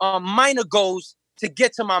minor goals to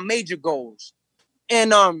get to my major goals.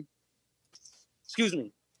 And, excuse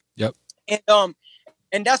me. Yep. And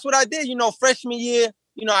that's what I did, freshman year.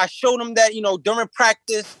 I showed them that, during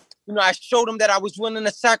practice, I showed them that I was willing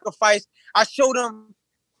to sacrifice. I showed them,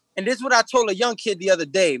 and this is what I told a young kid the other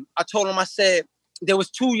day. I told him, I said, there was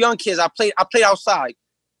two young kids. I played outside.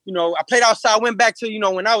 I played outside. I went back to,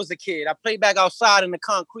 when I was a kid. I played back outside in the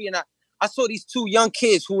concrete, and I saw these two young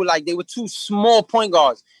kids who were like, they were two small point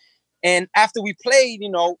guards. And after we played,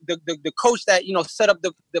 the coach that, set up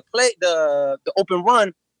the open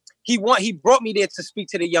run, he brought me there to speak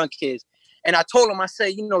to the young kids. And I told him, I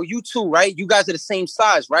said, you two, right? You guys are the same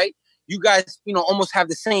size, right? You guys, almost have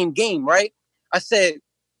the same game, right? I said,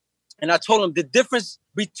 and I told him the difference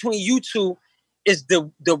between you two is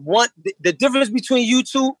the difference between you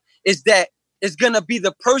two is that it's going to be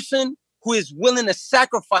the person who is willing to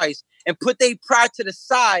sacrifice and put their pride to the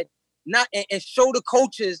side, and show the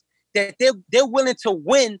coaches that they're willing to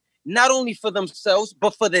win, not only for themselves,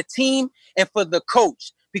 but for the team and for the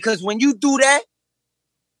coach. Because when you do that,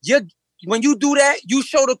 you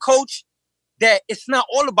show the coach that it's not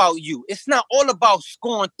all about you. It's not all about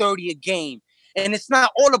scoring 30 a game. And it's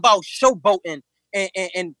not all about showboating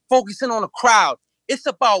and focusing on the crowd. It's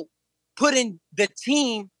about putting the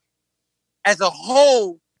team as a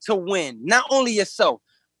whole to win, not only yourself.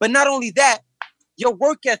 But not only that, your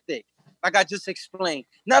work ethic, like I just explained.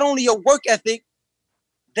 Not only your work ethic,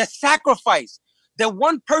 the sacrifice. The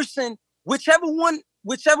one person, whichever one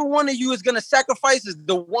of you is going to sacrifice is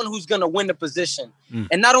the one who's going to win the position. Mm.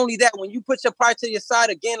 And not only that, when you put your pride to your side,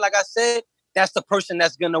 again, like I said, that's the person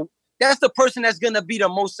that's going to be the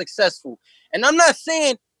most successful. And I'm not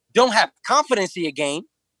saying don't have confidence in your game,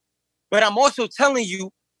 but I'm also telling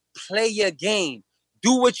you, play your game.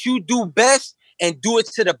 Do what you do best and do it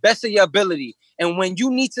to the best of your ability. And when you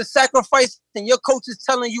need to sacrifice and your coach is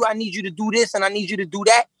telling you, I need you to do this and I need you to do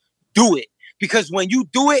that, do it. Because when you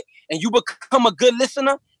do it and you become a good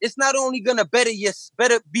listener, it's not only going to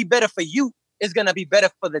be better for you, it's going to be better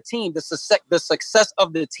for the team, the success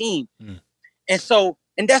of the team. Mm.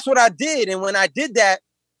 And that's what I did. And when I did that,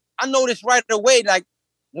 I noticed right away, like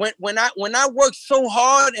when I worked so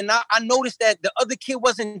hard and I noticed that the other kid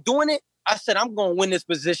wasn't doing it, I said, I'm going to win this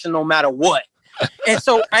position no matter what. And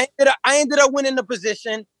so I ended up winning the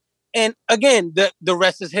position. And again, the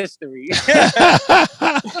rest is history. How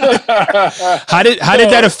did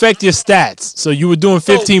that affect your stats? So you were doing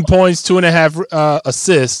 15 points, 2.5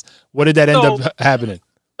 assists. What did that end up happening?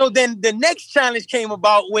 So then the next challenge came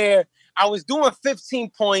about where I was doing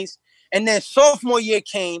 15 points, and then sophomore year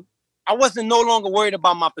came. I wasn't no longer worried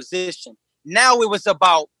about my position. Now it was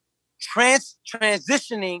about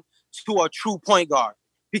transitioning to a true point guard,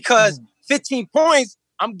 because 15 points,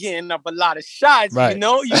 I'm getting up a lot of shots, right.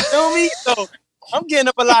 you feel me? So I'm getting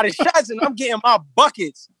up a lot of shots and I'm getting my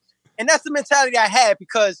buckets. And that's the mentality I had,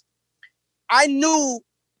 because I knew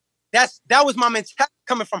that was my mentality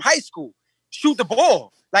coming from high school. Shoot the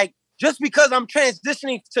ball. Like, just because I'm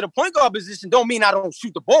transitioning to the point guard position don't mean I don't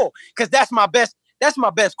shoot the ball, because that's my best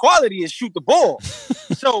quality is shoot the ball.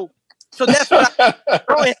 So that's what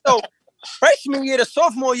and so freshman year to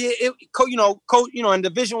sophomore year, in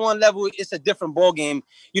Division I level, it's a different ball game.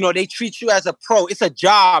 They treat you as a pro. It's a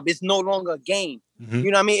job. It's no longer a game. Mm-hmm.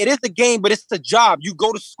 You know what I mean? It is a game, but it's a job. You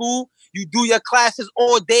go to school, you do your classes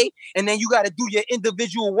all day, and then you got to do your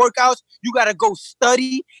individual workouts. You got to go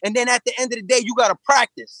study, and then at the end of the day, you got to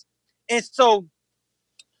practice. And so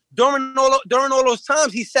during all those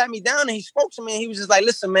times, he sat me down and he spoke to me, and he was just like,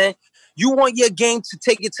 "Listen, man, you want your game to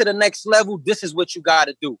take it to the next level. This is what you got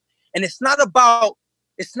to do." And it's not about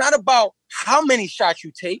how many shots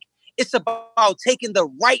you take. It's about taking the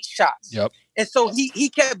right shots. Yep. And so he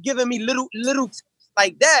kept giving me little tips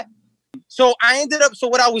like that. So I ended up. So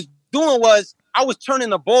what I was doing was I was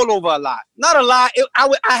turning the ball over a lot. Not a lot.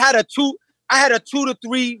 I had a 2 to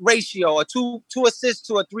 3 ratio, a two assists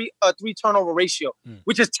to a three turnover ratio,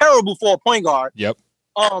 which is terrible for a point guard. Yep.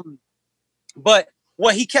 But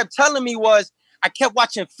what he kept telling me was I kept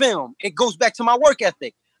watching film. It goes back to my work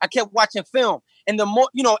ethic. I kept watching film. And the more,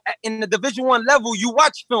 in the Division I level, you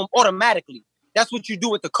watch film automatically. That's what you do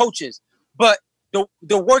with the coaches. But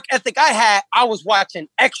the work ethic I had, I was watching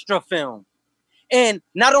extra film. And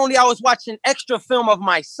not only I was watching extra film of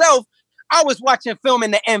myself, I was watching film in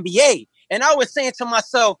the NBA. And I was saying to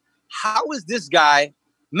myself, how is this guy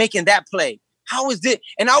making that play? How is it?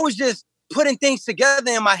 And I was just putting things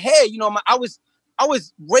together in my head. I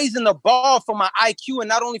was raising the bar for my IQ, and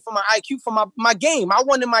not only for my IQ, for my game. I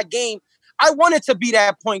wanted to be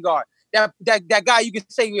that point guard. That guy you can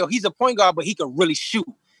say, he's a point guard, but he could really shoot.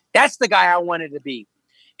 That's the guy I wanted to be.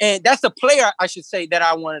 And that's the player, I should say, that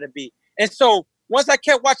I wanted to be. And so once I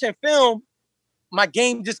kept watching film, my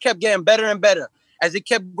game just kept getting better and better. As it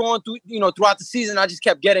kept going through, throughout the season, I just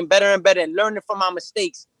kept getting better and better and learning from my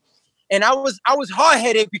mistakes. And I was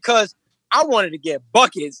hard-headed because I wanted to get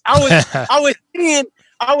buckets. I was seeing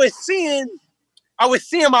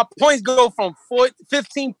my points go from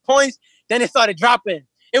 15 points, then it started dropping.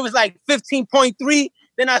 It was like 15.3,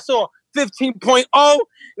 then I saw 15.0.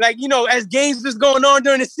 Like, as games was going on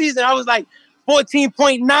during the season, I was like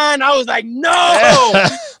 14.9. I was like, no!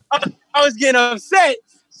 I was getting upset.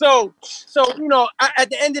 So at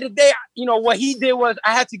the end of the day, what he did was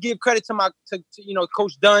I had to give credit to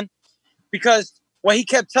Coach Dunn, because what he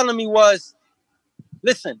kept telling me was,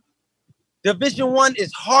 listen, Division I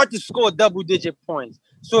is hard to score double-digit points.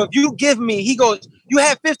 So if you give me, he goes, you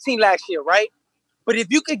had 15 last year, right? But if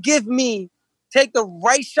you could take the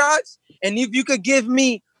right shots, and if you could give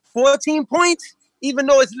me 14 points, even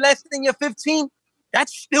though it's less than your 15,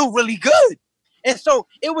 that's still really good. And so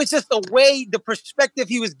it was just the perspective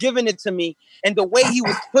he was giving it to me, and the way he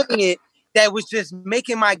was putting it, that was just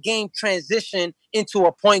making my game transition into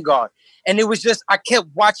a point guard. And it was just, I kept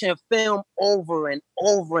watching film over and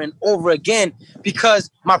over and over again, because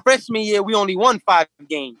my freshman year, we only won 5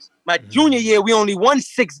 games. My junior year, we only won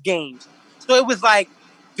 6 games. So it was like,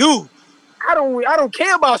 dude, I don't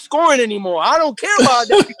care about scoring anymore. I don't care about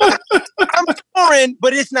that. I'm scoring,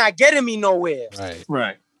 but it's not getting me nowhere.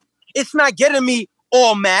 Right. It's not getting me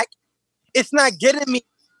all MAC. It's not getting me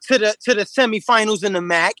to the semifinals in the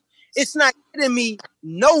MAC. It's not getting me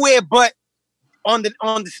nowhere but on the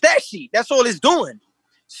stat sheet. That's all it's doing.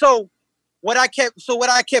 So what I kept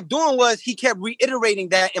doing was he kept reiterating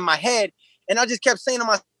that in my head, and I just kept saying to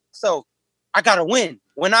myself, I gotta win.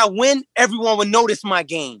 When I win, everyone will notice my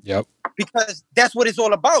game. Yep. Because that's what it's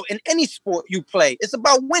all about in any sport you play. It's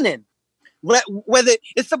about winning. Whether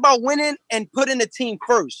it's about winning and putting the team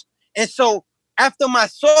first. And so after my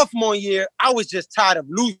sophomore year, I was just tired of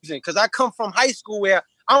losing, because I come from high school where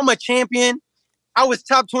I'm a champion. I was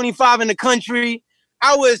top 25 in the country.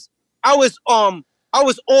 I was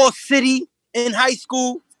all city in high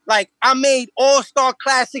school. Like, I made all-star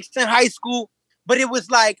classics in high school, but it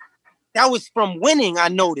was like, that was from winning, I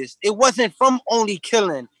noticed. It wasn't from only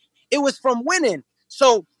killing. It was from winning.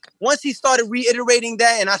 So once he started reiterating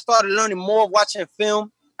that, and I started learning more watching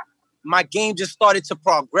film, my game just started to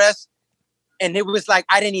progress. And it was like,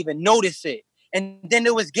 I didn't even notice it. And then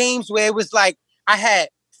there was games where it was like, I had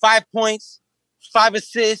 5 points, 5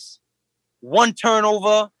 assists, 1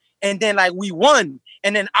 turnover, and then like we won.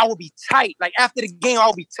 And then I would be tight. Like after the game, I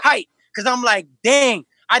would be tight. Cause I'm like, dang,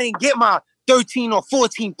 I didn't get my 13 or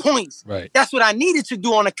 14 points. Right. That's what I needed to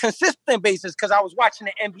do on a consistent basis because I was watching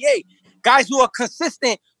the NBA. Guys who are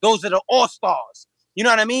consistent, those are the all-stars. You know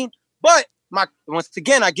what I mean? But once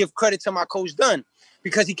again, I give credit to my coach Dunn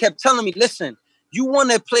because he kept telling me, listen, you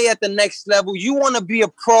want to play at the next level. You want to be a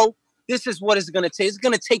pro. This is what it's going to take. It's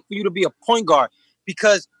going to take for you to be a point guard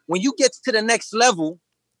because when you get to the next level,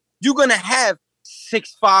 you're going to have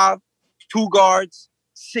 6'5", 2 guards,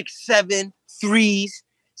 6'7", 3s,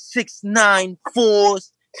 6'9",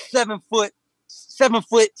 4s, 7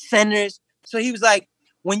 foot centers. So he was like,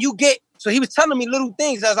 so he was telling me little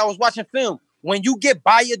things as I was watching film. When you get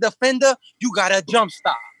by your defender, you got to jump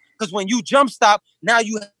stop. Because when you jump stop, now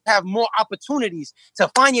you have more opportunities to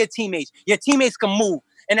find your teammates. Your teammates can move.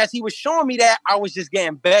 And as he was showing me that, I was just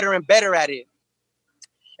getting better and better at it.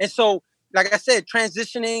 And so, like I said,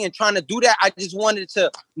 transitioning and trying to do that, I just wanted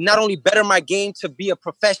to not only better my game to be a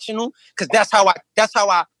professional, because that's how I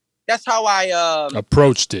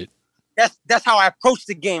approached it. That's how I approached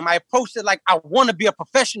the game. I approached it like I want to be a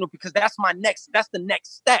professional because that's the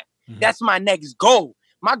next step. Mm-hmm. That's my next goal.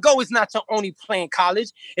 My goal is not to only play in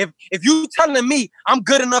college. If you telling me I'm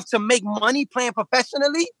good enough to make money playing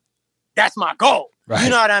professionally, that's my goal. Right.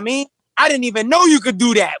 You know what I mean? I didn't even know you could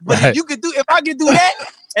do that. But right. If I could do that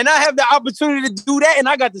and I have the opportunity to do that and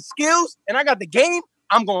I got the skills and I got the game,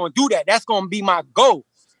 I'm going to do that. That's going to be my goal.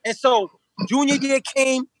 And so junior year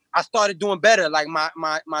came, I started doing better. Like my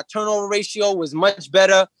turnover ratio was much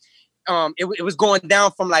better. It was going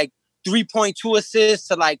down from like 3.2 assists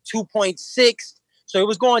to like 2.6. So it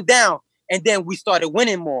was going down. And then we started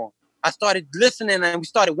winning more. I started listening and we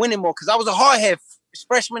started winning more because I was a hardhead.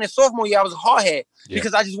 Freshman and sophomore year, I was a hardhead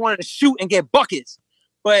because I just wanted to shoot and get buckets.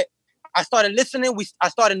 But I started listening. I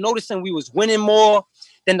started noticing we was winning more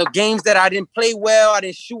than the games that I didn't play well. I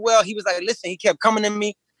didn't shoot well. He was like, listen, he kept coming to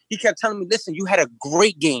me. He kept telling me, listen, you had a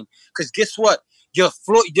great game. Because guess what? You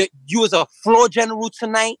was a floor general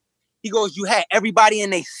tonight. He goes, you had everybody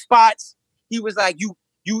in their spots. He was like, you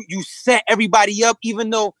set everybody up, even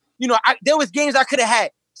though, there was games I could have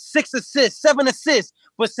had 6 assists, 7 assists.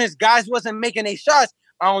 But since guys wasn't making their shots,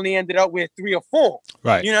 I only ended up with 3 or 4.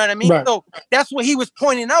 Right. You know what I mean? Right. So that's what he was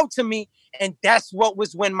pointing out to me. And that's what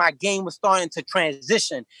was when my game was starting to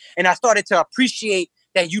transition. And I started to appreciate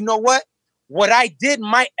that, you know what? What I did,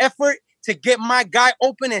 my effort to get my guy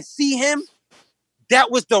open and see him,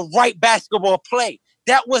 that was the right basketball play.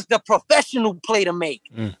 That was the professional play to make.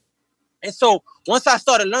 Mm. And so once I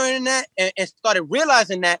started learning that and started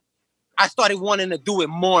realizing that, I started wanting to do it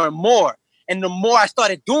more and more. And the more I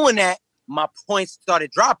started doing that, my points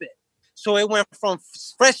started dropping. So it went from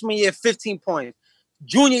freshman year, 15 points,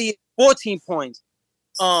 junior year, 14 points,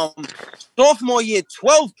 sophomore year,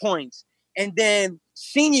 12 points, and then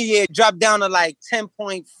senior year dropped down to like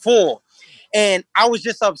 10.4. And I was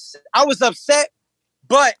just upset. I was upset,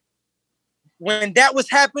 but when that was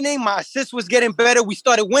happening, my assist was getting better. We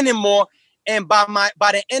started winning more. And by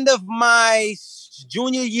the end of my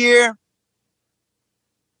junior year,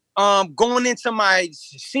 going into my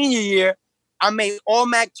senior year, I made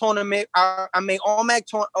All-MAC tournament. I made All-MAC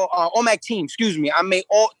team. Excuse me. I made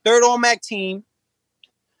third All-MAC team.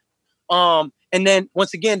 And then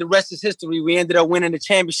once again, the rest is history. We ended up winning the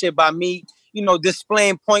championship by me,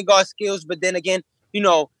 displaying point guard skills. But then again,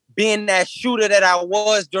 being that shooter that I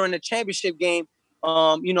was during the championship game,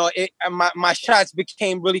 my shots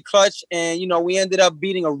became really clutch, and we ended up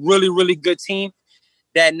beating a really, really good team.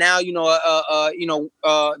 That now,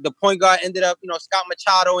 the point guard ended up, Scott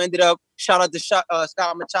Machado ended up, shout out to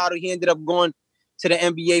Scott Machado. He ended up going to the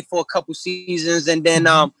NBA for a couple seasons. And then,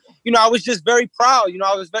 I was just very proud.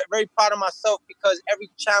 I was very, very proud of myself because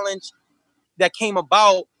every challenge that came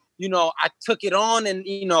about, I took it on and,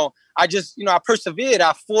 I just, I persevered.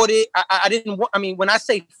 I fought it. I didn't, when I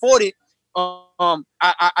say fought it,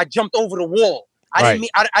 I jumped over the wall. I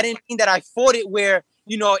didn't mean that I fought it where,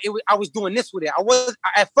 I was doing this with it.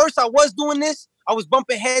 At first I was doing this. I was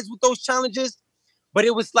bumping heads with those challenges, but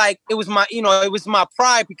it was my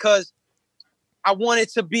pride because I wanted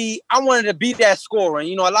to be that scorer.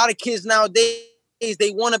 A lot of kids nowadays,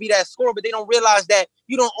 they want to be that scorer, but they don't realize that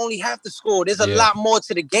you don't only have to score. There's a lot more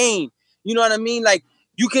to the game. You know what I mean? Like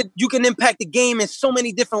you can impact the game in so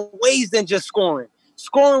many different ways than just scoring.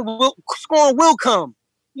 Scoring will come.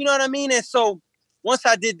 You know what I mean? And so once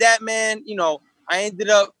I did that, man, I ended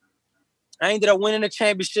up winning the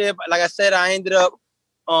championship. Like I said, I ended up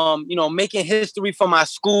making history for my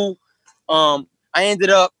school. I ended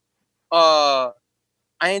up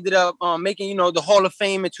making, the Hall of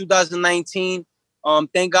Fame in 2019.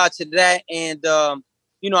 Thank God to that. And, I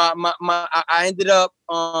ended up,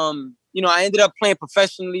 playing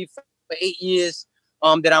professionally for 8 years.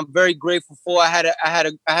 That I'm very grateful for. I had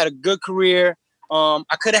a good career.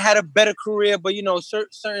 I could have had a better career, but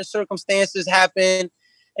certain circumstances happen,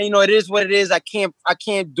 and it is what it is. I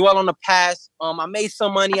can't dwell on the past. I made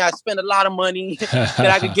some money. I spent a lot of money that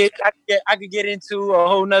I could get into a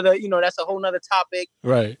whole nother. That's a whole nother topic.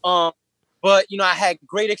 Right. But I had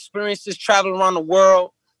great experiences traveling around the world.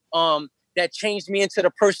 That changed me into the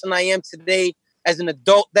person I am today, as an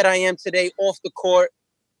adult that I am today off the court.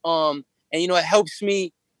 And it helps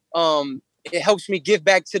me. It helps me give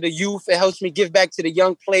back to the youth. It helps me give back to the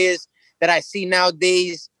young players that I see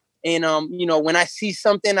nowadays. And when I see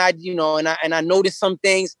something, and I notice some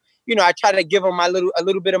things, I try to give them a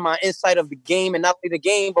little bit of my insight of the game, and not only the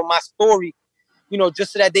game, but my story.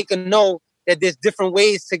 Just so that they can know that there's different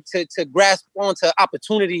ways to grasp onto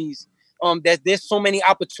opportunities. That there's so many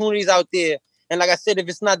opportunities out there. And like I said, if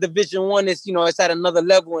it's not Division I, it's at another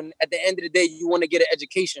level. And at the end of the day, you want to get an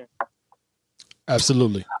education.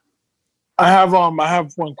 Absolutely. I have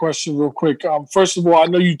one question real quick. First of all, I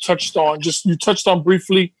know you touched on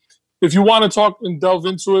briefly. If you want to talk and delve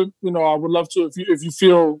into it, I would love to. If you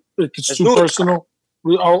feel it's too personal,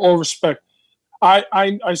 all respect.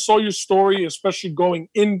 I saw your story, especially going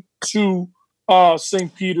into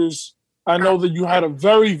St. Peter's. I know that you had a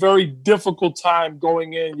very, very difficult time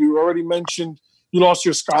going in. You already mentioned you lost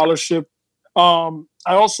your scholarship. I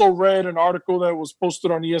also read an article that was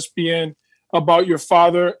posted on ESPN about your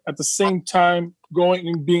father at the same time going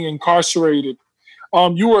and being incarcerated.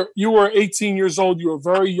 You were 18 years old. You were a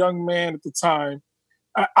very young man at the time.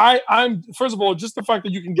 I'm first of all, just the fact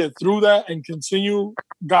that you can get through that and continue,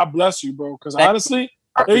 God bless you, bro. Because honestly,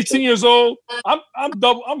 18 years old, I'm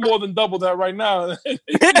more than double that right now.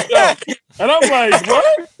 And I'm like,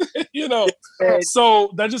 what?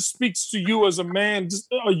 So that just speaks to you as a man,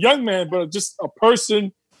 just a young man, but just a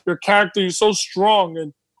person, your character, you're so strong.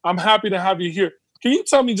 And I'm happy to have you here. Can you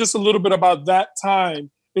tell me just a little bit about that time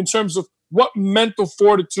in terms of what mental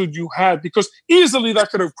fortitude you had? Because easily that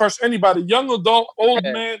could have crushed anybody, young adult, old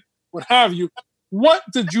man, what have you. What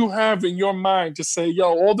did you have in your mind to say,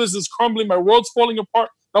 yo, all this is crumbling, my world's falling apart?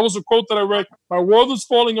 That was a quote that I read. My world is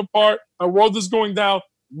falling apart. My world is going down.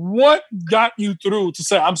 What got you through to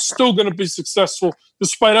say, I'm still going to be successful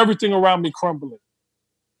despite everything around me crumbling?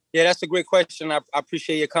 Yeah, that's a great question. I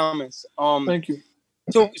appreciate your comments. Thank you.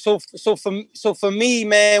 So for me,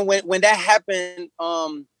 man, when that happened,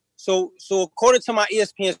 so according to my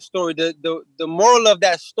ESPN story, the moral of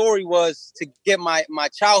that story was to get my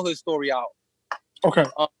childhood story out. Okay.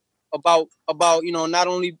 About not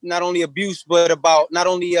only abuse, but about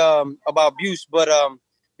abuse, but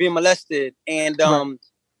being molested, and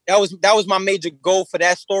that was my major goal for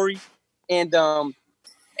that story, and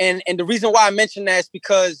the reason why I mentioned that is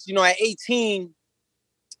because at 18.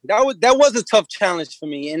 That was a tough challenge for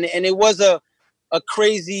me, and it was a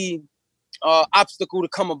crazy obstacle to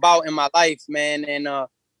come about in my life, man.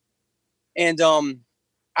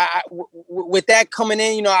 With that coming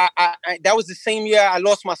in, I that was the same year I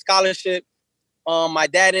lost my scholarship. My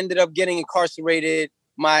dad ended up getting incarcerated.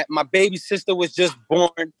 My baby sister was just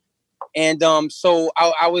born, and so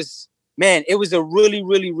I was, man. It was a really,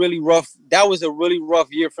 really, really rough. That was a really rough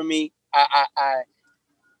year for me.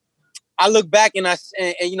 I look back and I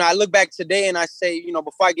look back today and I say,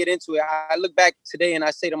 before I get into it, I look back today and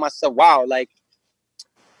I say to myself, wow, like,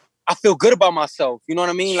 I feel good about myself. You know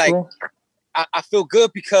what I mean? Sure. Like, I feel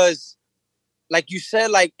good because, like you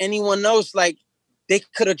said, like anyone else, like they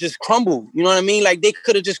could have just crumbled. You know what I mean? Like they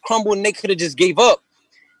could have just crumbled and they could have just gave up.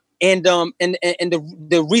 And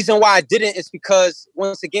the reason why I didn't is because,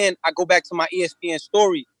 once again, I go back to my ESPN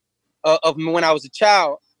story of when I was a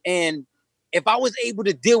child. And if I was able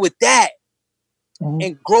to deal with that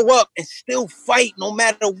and grow up and still fight no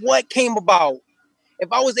matter what came about,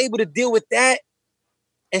 if I was able to deal with that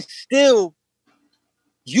and still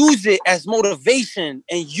use it as motivation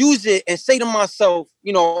and use it and say to myself,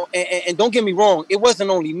 and don't get me wrong, it wasn't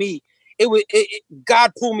only me.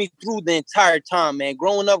 God pulled me through the entire time, man.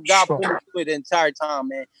 Growing up, God pulled me through it the entire time,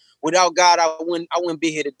 man. Without God, I wouldn't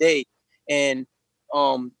be here today. And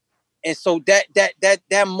so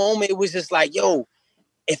that moment, it was just like, yo,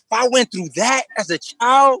 if I went through that as a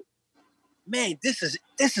child, man, this is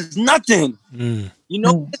nothing.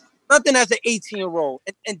 It's nothing as an 18-year-old.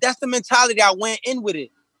 And that's the mentality I went in with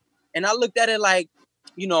it. And I looked at it like,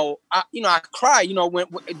 I cried, when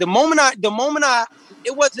the moment I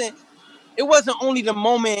it wasn't it wasn't only the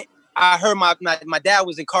moment I heard my dad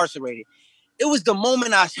was incarcerated. It was the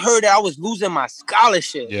moment I heard that I was losing my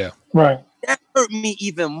scholarship. Yeah. Right. That hurt me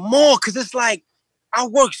even more because it's like I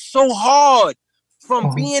worked so hard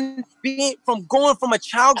from from going from a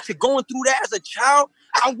child to going through that as a child.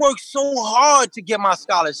 I worked so hard to get my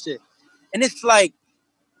scholarship. And it's like,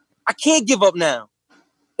 I can't give up now.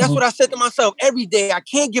 That's what I said to myself every day. I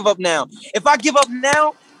can't give up now. If I give up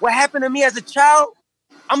now, what happened to me as a child,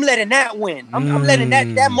 I'm letting that win. I'm letting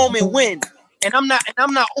that moment win. And I'm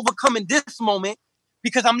not overcoming this moment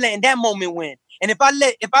because I'm letting that moment win. And if I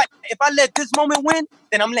let this moment win,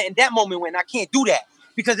 then I'm letting that moment win. I can't do that.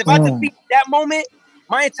 Because if I defeat that moment,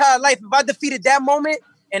 my entire life, if I defeated that moment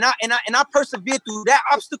and I persevere through that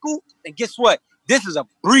obstacle, then guess what? This is a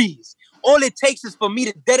breeze. All it takes is for me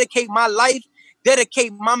to dedicate my life,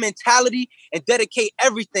 dedicate my mentality, and dedicate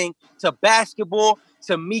everything to basketball,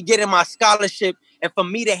 to me getting my scholarship, and for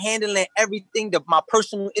me to handling everything, my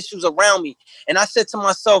personal issues around me. And I said to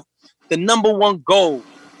myself, the number one goal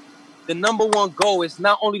is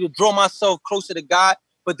not only to draw myself closer to God,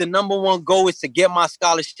 but the number one goal is to get my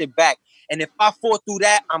scholarship back. And if I fought through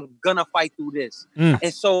that, I'm gonna fight through this.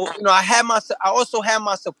 And so, I also had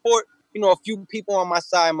my support, a few people on my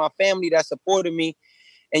side, my family that supported me,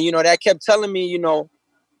 and that kept telling me,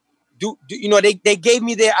 they gave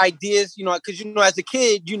me their ideas, because as a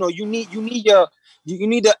kid, you need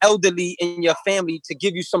the elderly in your family to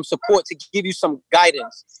give you some support, to give you some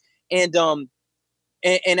guidance. And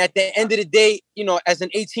at the end of the day, as an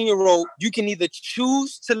 18-year-old, you can either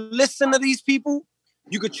choose to listen to these people,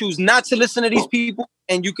 you could choose not to listen to these people,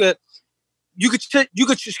 and you could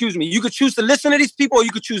choose to listen to these people, or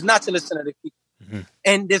you could choose not to listen to these people.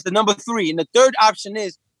 And there's the number 3, and the third option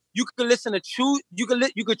is you could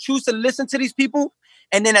choose to listen to these people,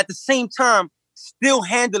 and then at the same time still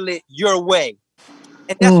handle it your way.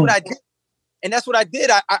 And that's what I did. And that's what I did.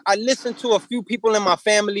 I listened to a few people in my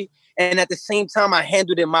family, and at the same time I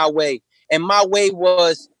handled it my way. And my way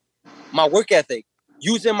was my work ethic.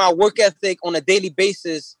 Using my work ethic on a daily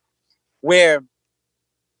basis, where,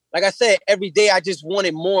 like I said, every day I just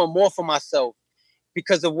wanted more and more for myself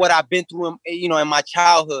because of what I've been through, in my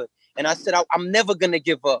childhood. And I said, I'm never gonna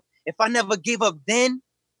give up. If I never gave up then,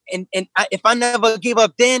 and I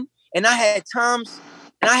had times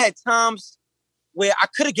where I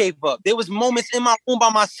could have gave up. There was moments in my room by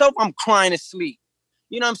myself, I'm crying to sleep.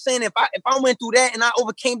 You know what I'm saying? If I went through that and I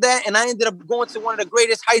overcame that and I ended up going to one of the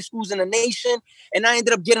greatest high schools in the nation and I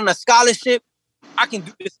ended up getting a scholarship, I can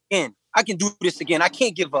do this again. I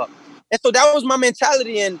can't give up. And so that was my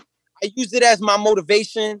mentality, and I used it as my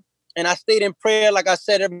motivation, and I stayed in prayer, like I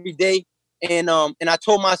said, every day. And I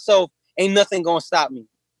told myself, ain't nothing gonna stop me.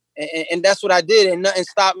 And that's what I did, and nothing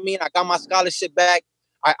stopped me, and I got my scholarship back.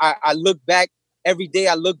 I look back every day.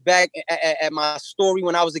 I look back at my story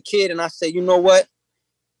when I was a kid, and I say, you know what?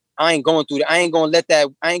 I ain't going through that. I ain't gonna let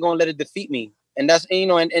it defeat me. And that's,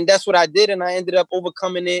 and that's what I did, and I ended up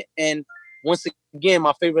overcoming it. And once again,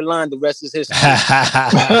 my favorite line, the rest is history.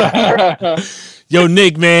 Yo,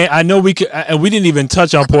 Nick, man, I know we didn't even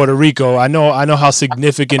touch on Puerto Rico. I know how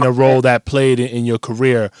significant a role that played in your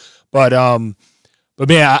career. But man,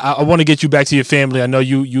 I want to get you back to your family. I know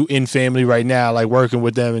you in family right now, like working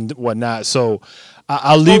with them and whatnot. So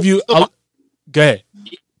I'll leave you. Go ahead.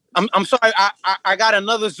 I'm sorry. I got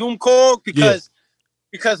another Zoom call because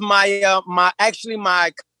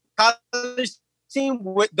my college team,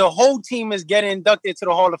 the whole team is getting inducted to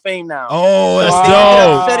the Hall of Fame now. Oh, that's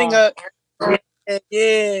dope.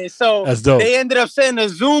 So that's dope. They ended up setting a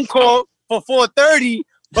Zoom call for 4:30.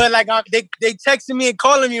 But like they texting me and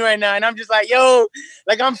calling me right now, and I'm just like, yo,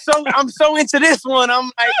 like I'm so into this one. I'm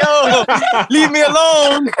like, yo, leave me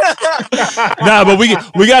alone. Nah, but we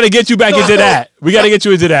got to get you back into that. We got to get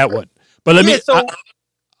you into that one. But let me.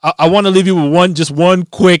 I want to leave you with one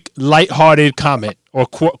quick lighthearted comment or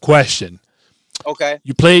question. Okay.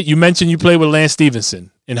 You mentioned you played with Lance Stevenson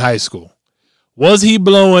in high school. Was he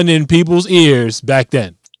blowing in people's ears back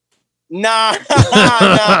then? Nah.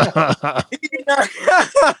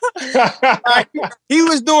 He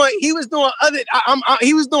was doing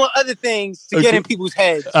other things to get in people's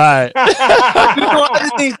heads. All right. He was doing other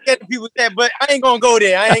things to get in people's heads, but I ain't gonna go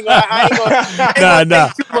there. I ain't gonna nah.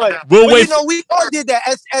 Too much. We'll wait. We all did that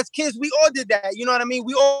as kids. We all did that. You know what I mean?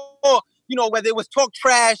 We all, whether it was talk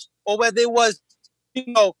trash or whether it was,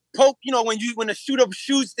 poke, when the shooter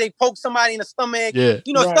shoots, they poke somebody in the stomach, right.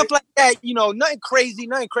 Stuff like that, nothing crazy,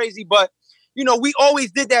 but, we always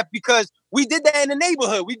did that because we did that in the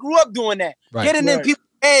neighborhood. We grew up doing that. Right. Getting in people's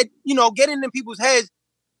head, getting in people's heads,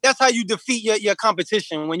 that's how you defeat your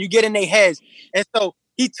competition, when you get in their heads. And so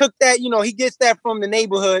he took that, he gets that from the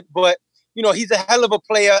neighborhood, but, he's a hell of a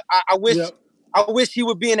player. I wish he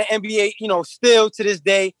would be in the NBA, still to this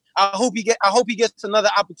day. I hope he gets another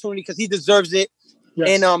opportunity because he deserves it.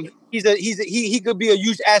 Yes. And he could be a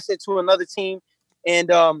huge asset to another team. And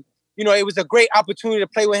it was a great opportunity to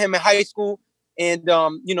play with him in high school. And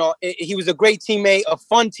he was a great teammate, a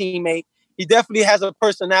fun teammate. He definitely has a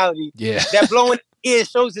personality. Yeah. That blowing ear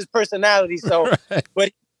shows his personality. So right.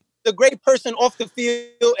 But he's a great person off the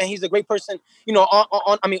field, and he's a great person,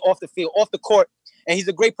 off the court. And he's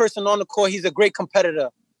a great person on the court. He's a great competitor.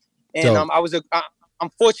 And I'm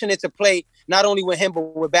fortunate to play not only with him,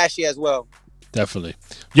 but with Bashy as well. Definitely.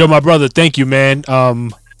 Yo, my brother, thank you, man.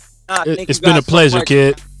 It's been a pleasure,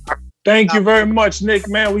 kid. Thank you very much, Nick,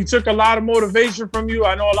 man. We took a lot of motivation from you.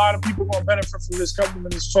 I know a lot of people going to benefit from this couple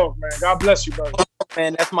minutes talk, man. God bless you, brother.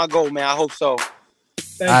 Man, that's my goal, man. I hope so.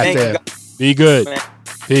 Thank you. Be good. Man.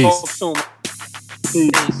 Peace. Hope soon.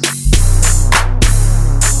 Peace.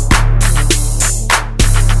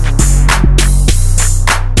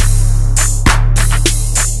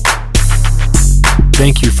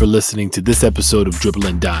 Thank you for listening to this episode of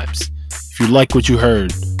Dribbling Dimes. If you like what you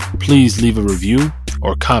heard, please leave a review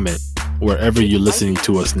or comment wherever you're listening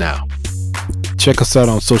to us now. Check us out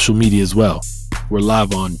on social media as well. We're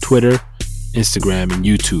live on Twitter, Instagram, and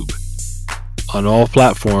YouTube. On all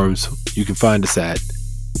platforms, you can find us at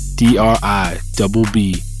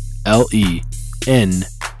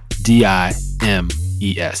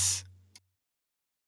DRIBBLENDIMES.